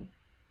person.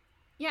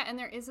 Yeah, and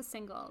there is a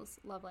singles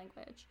love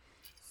language.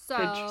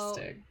 So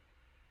interesting.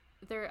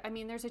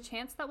 There's a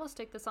chance that we'll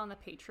stick this on the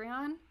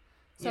Patreon.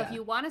 So if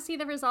you want to see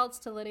the results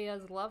to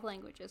Lydia's love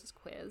languages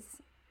quiz,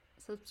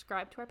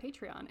 subscribe to our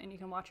Patreon and you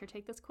can watch her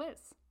take this quiz.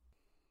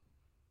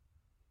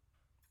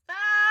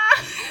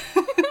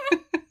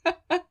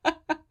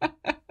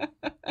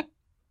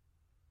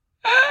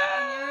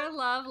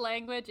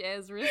 language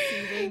is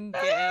receiving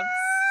gifts. Oh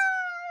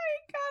my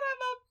god,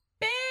 I'm a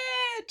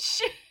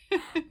bitch.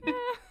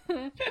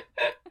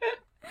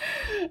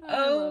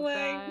 Oh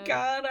my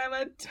god, I'm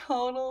a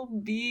total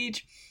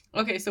beach.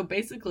 Okay, so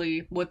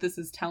basically what this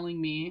is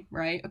telling me,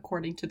 right,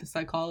 according to the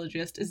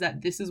psychologist, is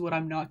that this is what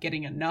I'm not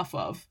getting enough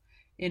of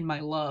in my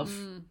love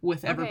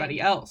with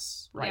everybody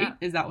else, right? Yeah.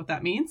 Is that what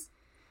that means?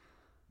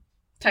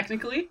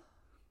 Technically?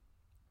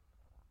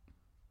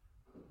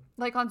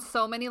 Like, on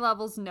so many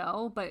levels,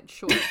 no, but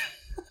sure.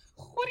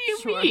 What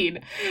do you mean?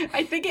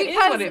 I think it is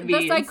what it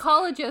means. The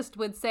psychologist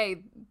would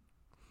say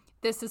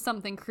this is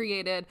something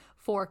created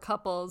for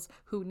couples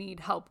who need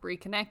help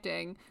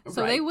reconnecting.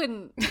 So they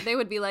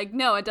would be like,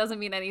 no, it doesn't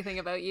mean anything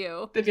about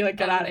you. They'd be like,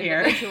 get out of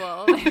here.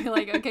 They'd be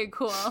like, okay,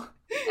 cool.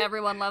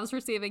 Everyone loves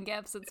receiving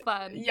gifts. It's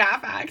fun. Yeah,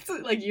 facts.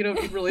 Like, you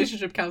don't need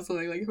relationship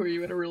counseling. Like, who are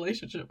you in a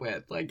relationship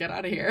with? Like, get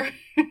out of here.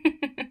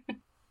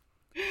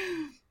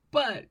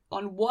 But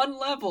on one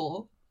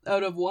level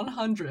out of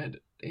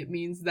 100, it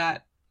means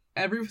that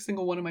every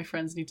single one of my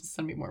friends need to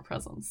send me more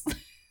presents.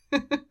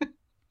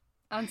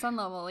 On some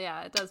level,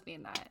 yeah, it does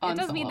mean that. It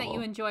does mean that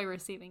you enjoy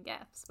receiving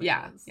gifts.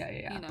 Yeah.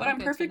 You know, but I'm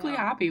perfectly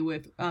happy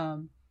with,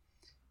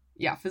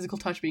 physical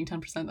touch being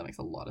 10%. That makes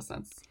a lot of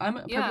sense. I'm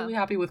perfectly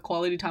happy with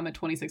quality time at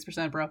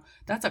 26%, bro.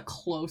 That's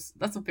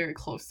a very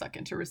close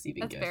second to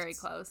receiving gifts. That's very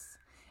close.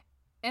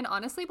 And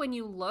honestly, when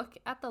you look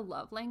at the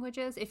love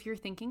languages, if you're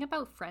thinking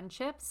about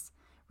friendships,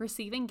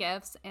 receiving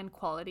gifts and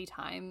quality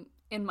time,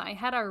 in my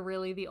head, are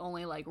really the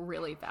only, like,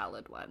 really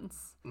valid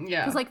ones.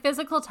 Yeah. Because, like,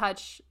 physical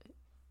touch,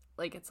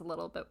 like, it's a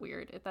little bit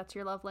weird if that's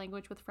your love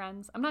language with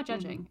friends. I'm not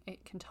judging.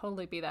 It can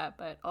totally be that,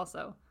 but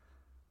also,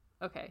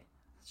 okay,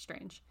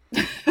 strange.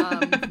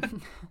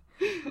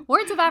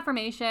 Words of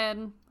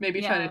affirmation.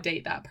 Maybe try to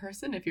date that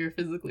person if you're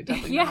physically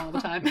touching them all the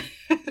time.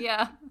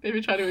 Yeah.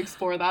 Maybe try to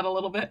explore that a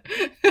little bit.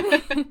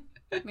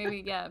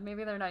 Maybe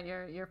they're not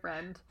your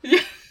friend.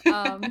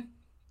 Yeah.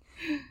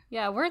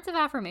 Yeah, words of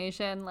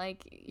affirmation,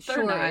 like,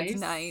 sure, it's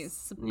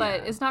nice,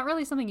 but it's not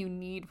really something you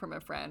need from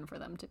a friend for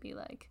them to be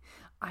like,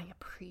 I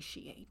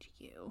appreciate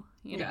you,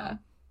 you know? I'm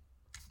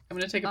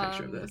gonna take a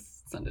picture of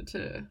this,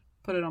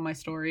 put it on my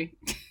story.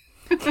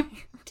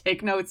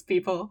 Take notes,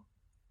 people.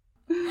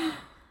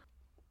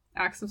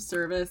 Acts of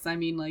service, I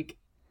mean, like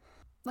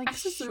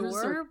acts of service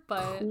are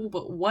cool,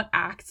 but what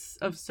acts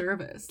of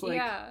service?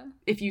 Like,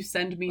 if you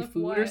send me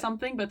food or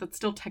something, but that's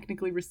still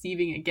technically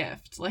receiving a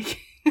gift, like...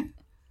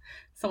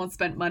 Someone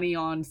spent money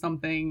on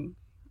something.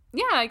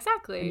 Yeah,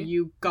 exactly. And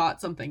you got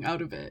something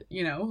out of it,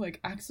 you know? Like,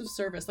 acts of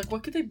service. Like,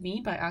 what could they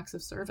mean by acts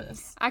of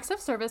service? Acts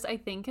of service, I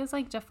think, is,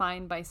 like,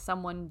 defined by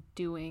someone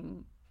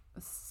doing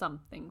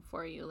something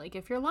for you. Like,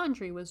 if your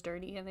laundry was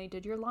dirty and they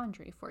did your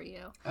laundry for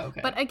you.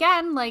 Okay. But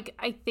again, like,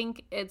 I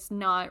think it's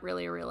not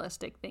really a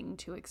realistic thing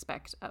to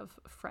expect of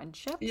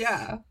friendships.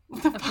 Yeah.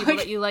 Of people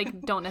that you,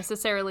 like, don't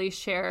necessarily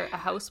share a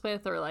house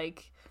with or,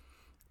 like,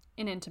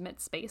 an intimate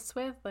space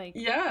with. Like,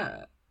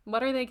 yeah.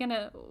 What are they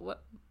gonna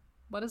what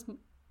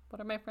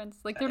are my friends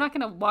like? They're not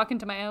gonna walk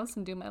into my house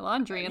and do my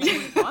laundry, and I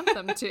wouldn't want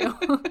them to.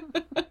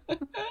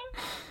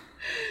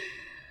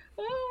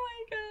 Oh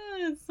my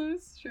god, it's so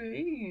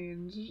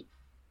strange.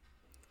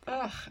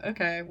 Ugh,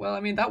 okay. Well, I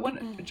mean, that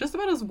went just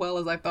about as well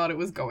as I thought it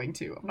was going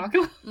to. I'm not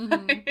gonna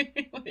lie.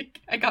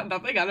 Like, I got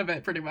nothing out of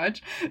it, pretty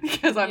much,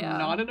 because I'm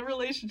not in a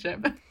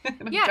relationship.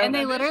 And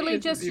they literally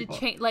just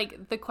change,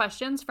 like, the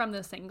questions from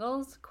the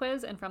singles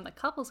quiz and from the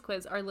couples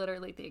quiz are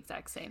literally the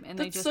exact same, and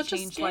they just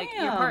change, like,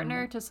 your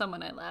partner to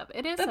someone I love.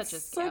 It is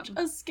such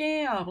a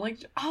scam.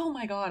 Like, oh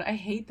my god, I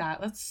hate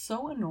that. That's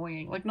so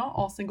annoying. Like, not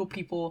all single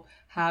people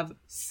have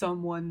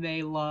someone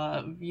they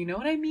love. You know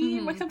what I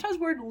mean? Like, sometimes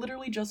we're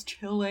literally just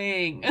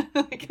chilling.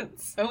 Like,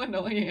 it's so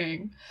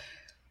annoying.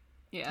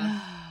 Yeah.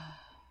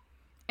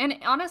 And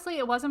honestly,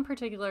 it wasn't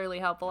particularly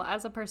helpful.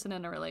 As a person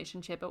in a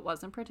relationship, it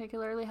wasn't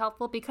particularly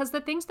helpful because the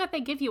things that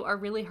they give you are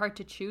really hard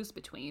to choose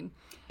between.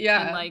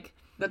 Yeah. And, like,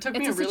 that took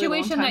me it's a really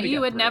long situation time that to you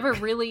get would through. never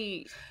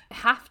really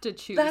have to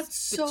choose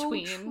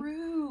between. So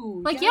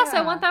true. Like, yes,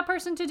 I want that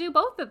person to do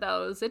both of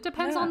those. It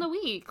depends on the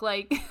week.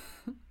 Like,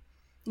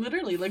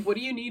 literally, like, what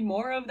do you need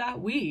more of that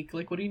week?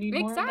 Like, what do you need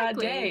more of that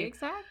day?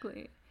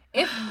 Exactly.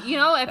 If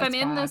I'm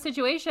in the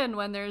situation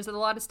when there's a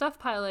lot of stuff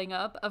piling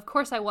up, of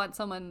course I want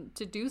someone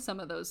to do some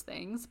of those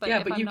things. But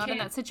if I'm not in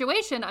that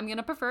situation, I'm going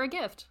to prefer a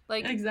gift.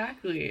 Like,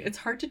 exactly. It's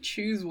hard to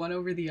choose one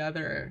over the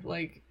other.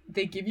 Like,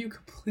 they give you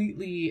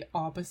completely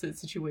opposite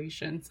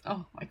situations.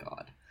 Oh my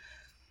god.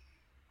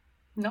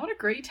 Not a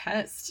great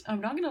test.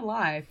 I'm not going to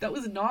lie. That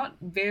was not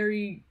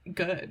very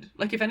good.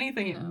 Like, if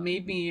anything, it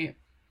made me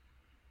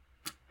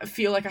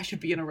feel like I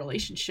should be in a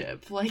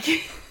relationship. Like,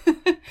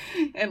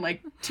 and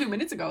like 2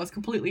 minutes ago I was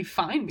completely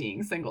fine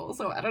being single,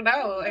 so I don't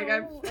know. Like,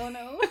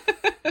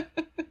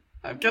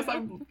 I guess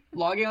I'm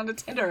logging onto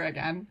Tinder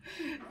again.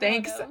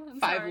 Thanks,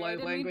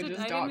 5lovelanguages.com.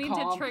 I didn't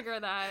mean to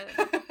trigger that.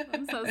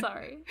 I'm so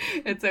sorry.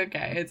 It's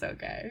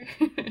okay.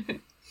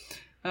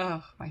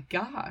 Oh my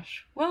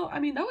gosh. Well, I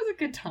mean, that was a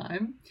good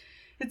time.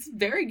 It's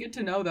very good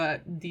to know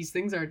that these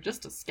things are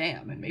just a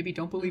scam, and maybe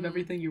don't believe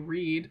everything you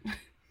read.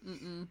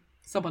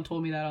 Someone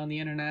told me that on the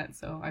internet,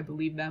 so I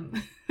believe them.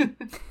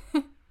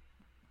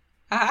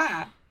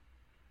 Ah,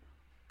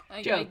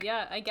 joke.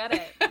 Yeah, I get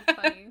it. It's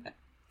funny.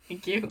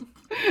 Thank you.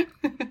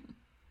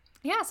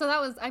 Yeah, so that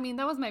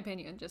was my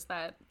opinion. Just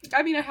that.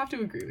 I mean, I have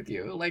to agree with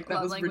you. Like, that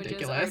love was languages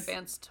ridiculous. are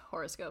advanced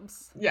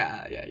horoscopes.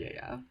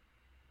 Yeah.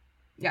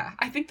 Yeah,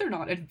 I think they're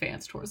not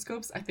advanced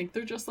horoscopes. I think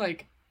they're just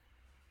like...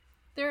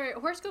 They're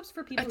horoscopes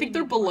for people. I think who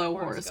they're need more below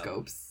horoscope.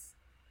 horoscopes.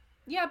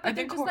 Yeah, but I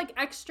they're think just like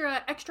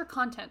extra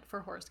content for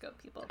horoscope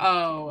people.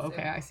 Oh,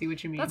 okay, I see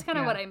what you mean. That's kind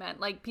of what I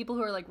meant. Like, people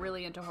who are like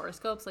really into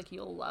horoscopes, like,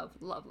 you'll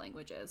love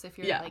languages. If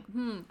you're like,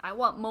 I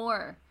want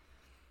more.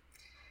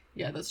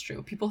 Yeah, that's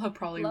true. People have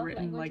probably Love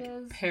written like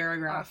languages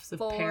paragraphs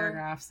of are for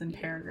paragraphs and you.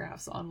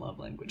 paragraphs on love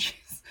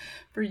languages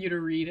for you to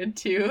read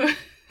into.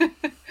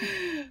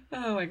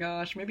 Oh my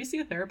gosh. Maybe see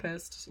a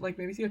therapist. Like,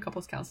 maybe see a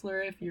couples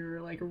counselor if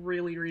you're like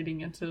really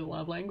reading into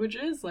love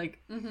languages.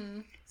 Like,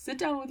 sit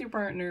down with your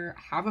partner,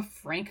 have a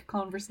frank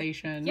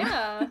conversation.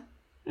 Yeah.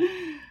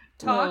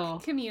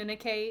 Talk,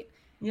 communicate.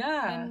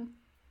 Yeah. And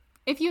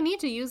if you need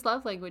to use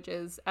love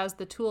languages as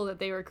the tool that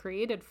they were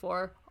created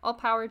for, all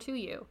power to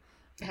you.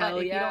 Hell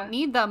but if yeah. you don't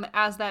need them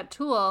as that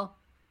tool,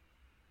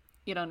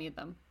 you don't need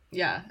them.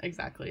 Yeah,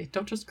 exactly.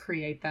 Don't just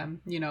create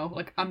them, you know?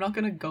 Like, I'm not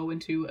gonna go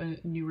into a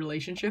new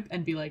relationship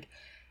and be like,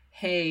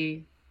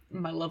 hey,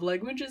 my love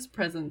language is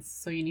presents,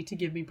 so you need to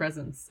give me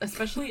presents.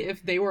 Especially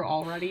if they were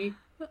already...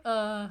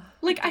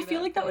 like, I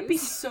feel like that would be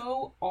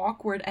so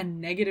awkward and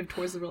negative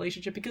towards the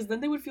relationship, because then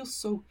they would feel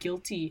so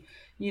guilty,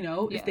 you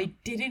know, if they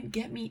didn't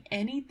get me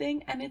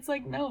anything. And it's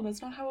like, no,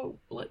 that's not how it...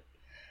 Like,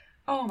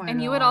 oh my god.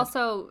 And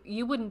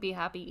you wouldn't be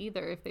happy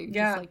either if they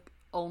just like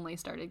only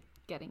started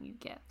getting you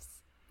gifts.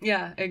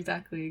 Yeah,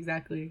 exactly.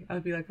 I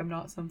would be like, I'm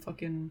not some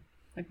fucking,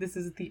 like, this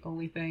is the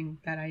only thing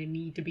that I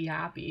need to be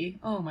happy.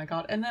 Oh my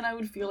god. And then I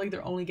would feel like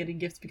they're only getting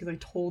gifts because I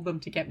told them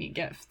to get me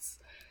gifts.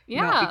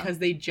 Yeah. Not because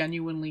they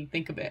genuinely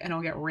think of it, and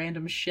I'll get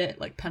random shit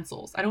like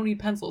pencils. I don't need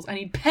pencils. I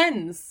need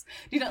pens.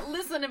 Do not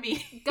listen to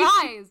me.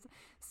 Guys,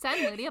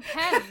 send Lydia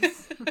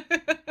pens.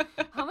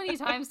 How many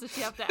times does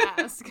she have to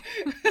ask?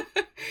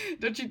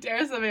 Don't you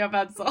dare send me a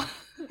pencil.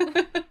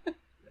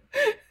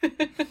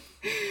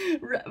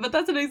 But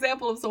that's an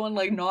example of someone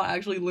like not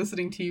actually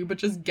listening to you, but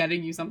just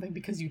getting you something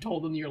because you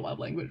told them your love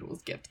language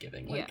was gift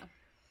giving. Like,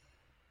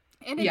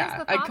 yeah. And it is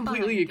the I thought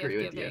completely behind agree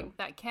with gift-giving you.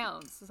 that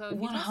counts. So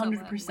if you tell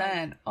someone,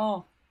 100%. like,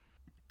 Oh.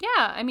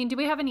 Yeah, I mean, do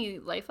we have any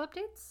life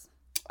updates?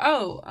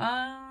 Oh,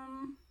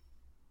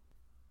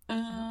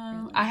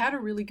 I had a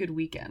really good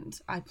weekend.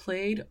 I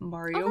played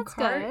Mario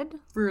Kart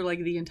for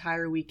like the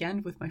entire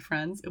weekend with my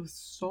friends. It was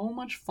so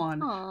much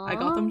fun. Aww. I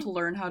got them to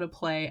learn how to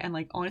play, and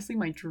like, honestly,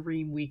 my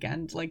dream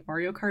weekend. Like,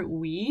 Mario Kart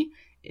Wii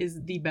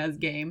is the best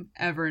game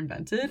ever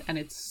invented, and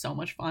it's so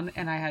much fun,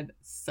 and I had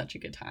such a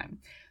good time.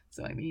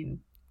 So I mean,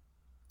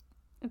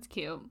 it's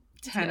cute.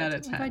 10 out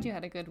of 10. I'm glad you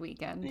had a good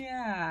weekend.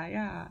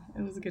 Yeah,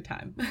 it was a good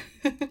time.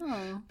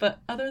 Oh. But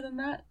other than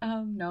that,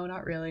 no,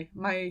 not really.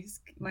 My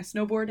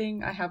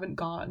snowboarding, I haven't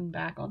gotten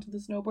back onto the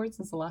snowboard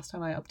since the last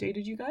time I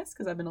updated you guys,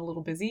 because I've been a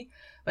little busy.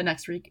 But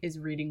next week is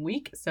reading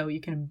week, so you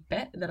can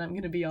bet that I'm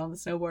going to be on the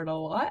snowboard a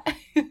lot.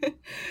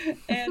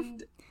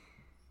 And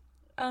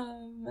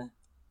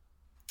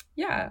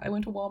yeah, I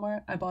went to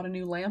Walmart, I bought a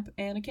new lamp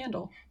and a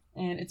candle,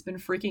 and it's been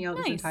freaking out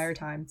this entire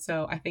time.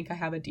 So I think I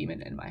have a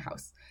demon in my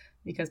house,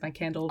 because my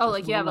candle just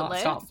like, you have will it not lit?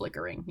 stop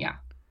flickering. Yeah.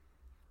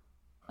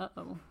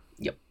 Uh-oh.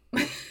 Yep.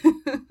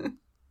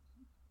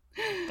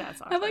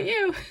 That's awesome. How about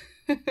you?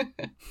 Yeah,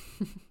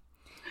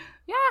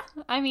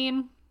 I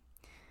mean,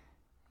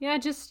 yeah,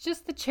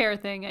 just the chair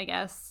thing, I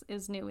guess,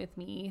 is new with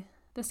me.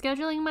 The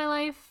scheduling in my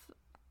life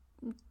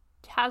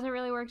hasn't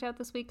really worked out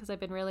this week because I've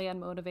been really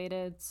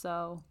unmotivated,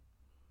 so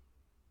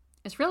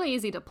it's really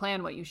easy to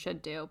plan what you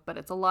should do, but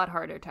it's a lot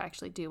harder to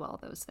actually do all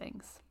those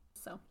things.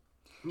 So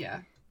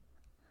Yeah.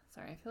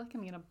 sorry, I feel like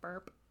I'm gonna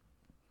burp.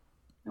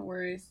 No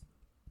worries.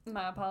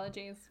 My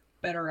apologies.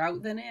 Better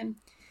out than in.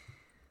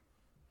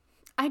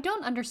 I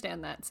don't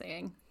understand that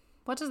saying.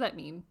 What does that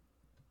mean?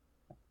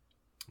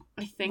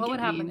 I think What would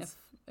happen means,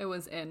 if it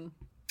was in?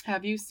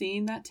 have you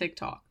seen that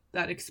TikTok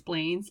that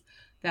explains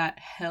that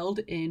held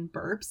in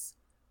farts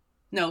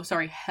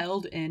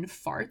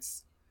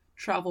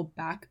travel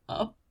back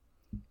up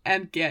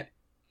and get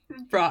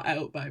brought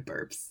out by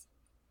burps?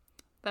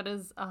 That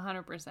is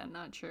 100%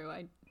 not true.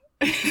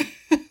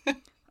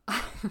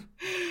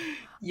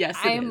 Yes,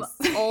 I'm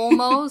is.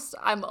 almost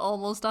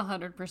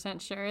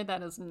 100% sure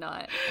that is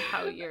not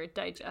how your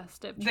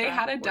digestive tract They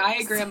had a works.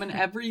 diagram and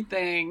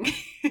everything.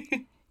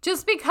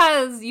 Just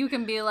because you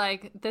can be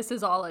like, this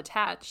is all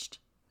attached,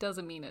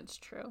 doesn't mean it's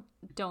true.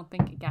 Don't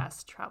think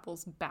gas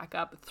travels back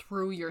up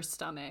through your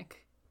stomach.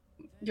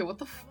 Yo, what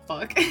the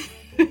fuck?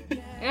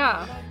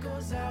 Yeah. Light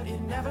goes out, it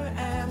never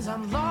ends.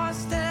 I'm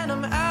lost and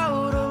I'm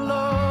out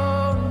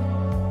alone.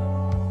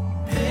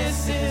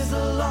 This is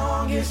the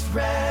longest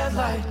red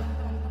light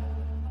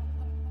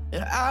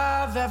that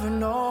I've ever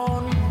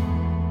known.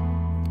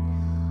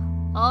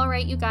 All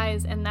right, you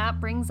guys, and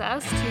that brings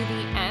us to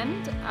the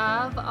end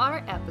of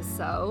our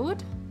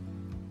episode.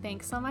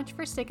 thanks so much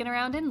for sticking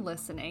around and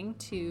listening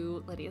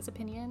to Lydia's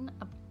opinion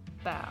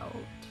about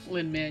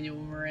Lin-Manuel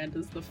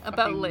Miranda's the fucking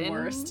about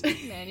worst.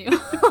 Lin-Manuel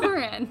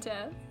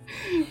Miranda.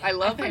 I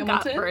love I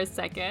forgot Hamilton. for a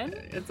second.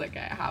 It's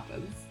okay, it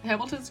happens.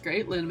 Hamilton's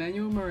great.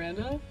 Lin-Manuel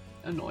Miranda,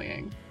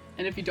 annoying.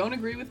 And if you don't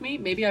agree with me,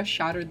 maybe I've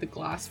shattered the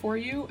glass for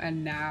you,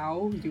 and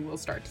now you will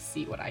start to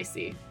see what I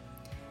see.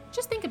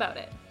 Just think about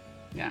it.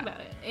 Yeah. Think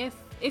about it.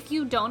 If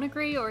you don't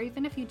agree, or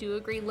even if you do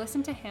agree,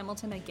 listen to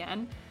Hamilton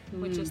again,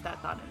 with just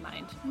that thought in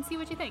mind, and see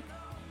what you think.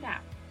 Yeah.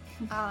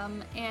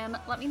 And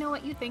let me know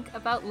what you think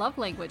about love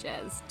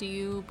languages. Do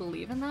you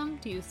believe in them?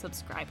 Do you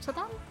subscribe to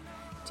them?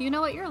 Do you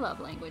know what your love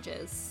language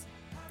is?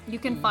 You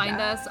can find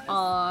us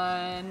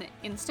on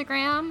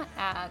Instagram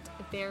at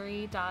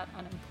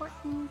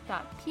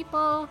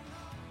very.unimportant.people.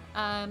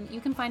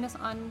 You can find us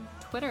on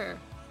Twitter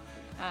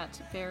at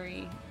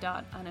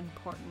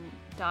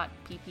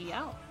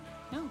very.unimportant.ppl.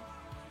 No.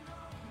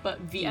 But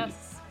V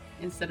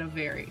instead of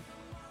very.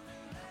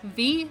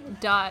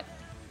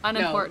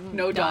 V.unimportant.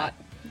 No dot.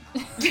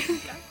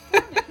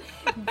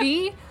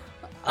 V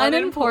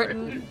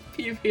unimportant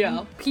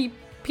PPL.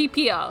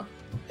 PPL.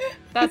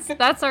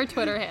 That's our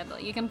Twitter handle.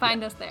 You can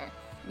find us there.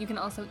 You can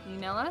also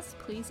email us.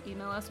 Please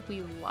email us.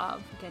 We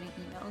love getting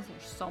emails. They're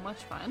so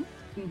much fun.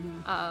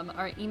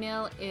 Our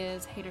email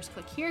is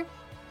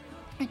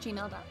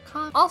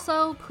hatersclickhere@gmail.com.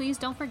 Also, please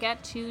don't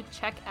forget to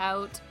check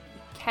out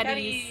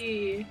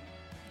Keddy's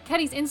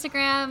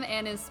Instagram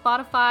and his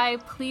Spotify.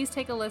 Please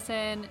take a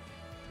listen.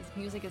 His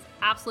music is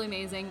absolutely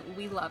amazing.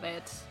 We love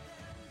it.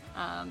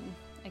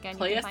 Again,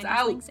 Play you us can find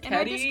out, these links in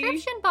our Keddy.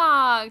 description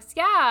box.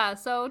 Yeah,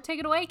 so take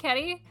it away,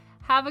 Keddy.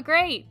 Have a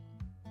great.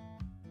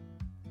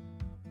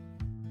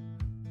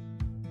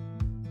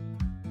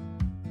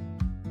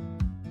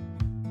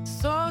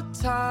 So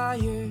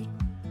tired,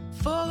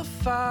 full of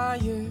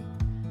fire.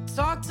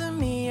 Talk to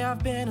me,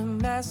 I've been a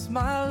mess,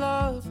 my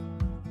love.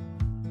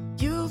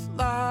 You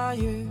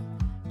liar,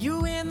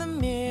 you in the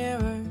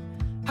mirror.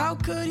 How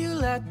could you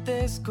let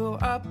this go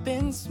up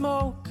in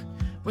smoke?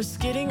 We're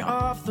skidding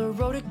off the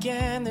road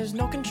again, there's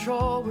no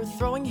control. We're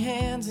throwing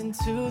hands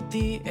into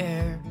the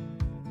air.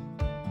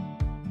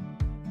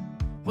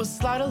 We'll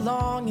slide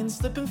along and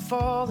slip and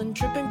fall and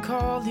trip and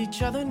call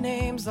each other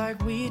names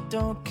like we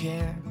don't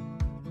care.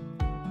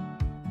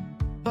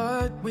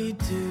 But we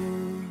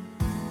do.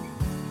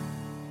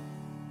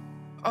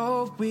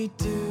 Oh, we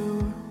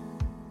do.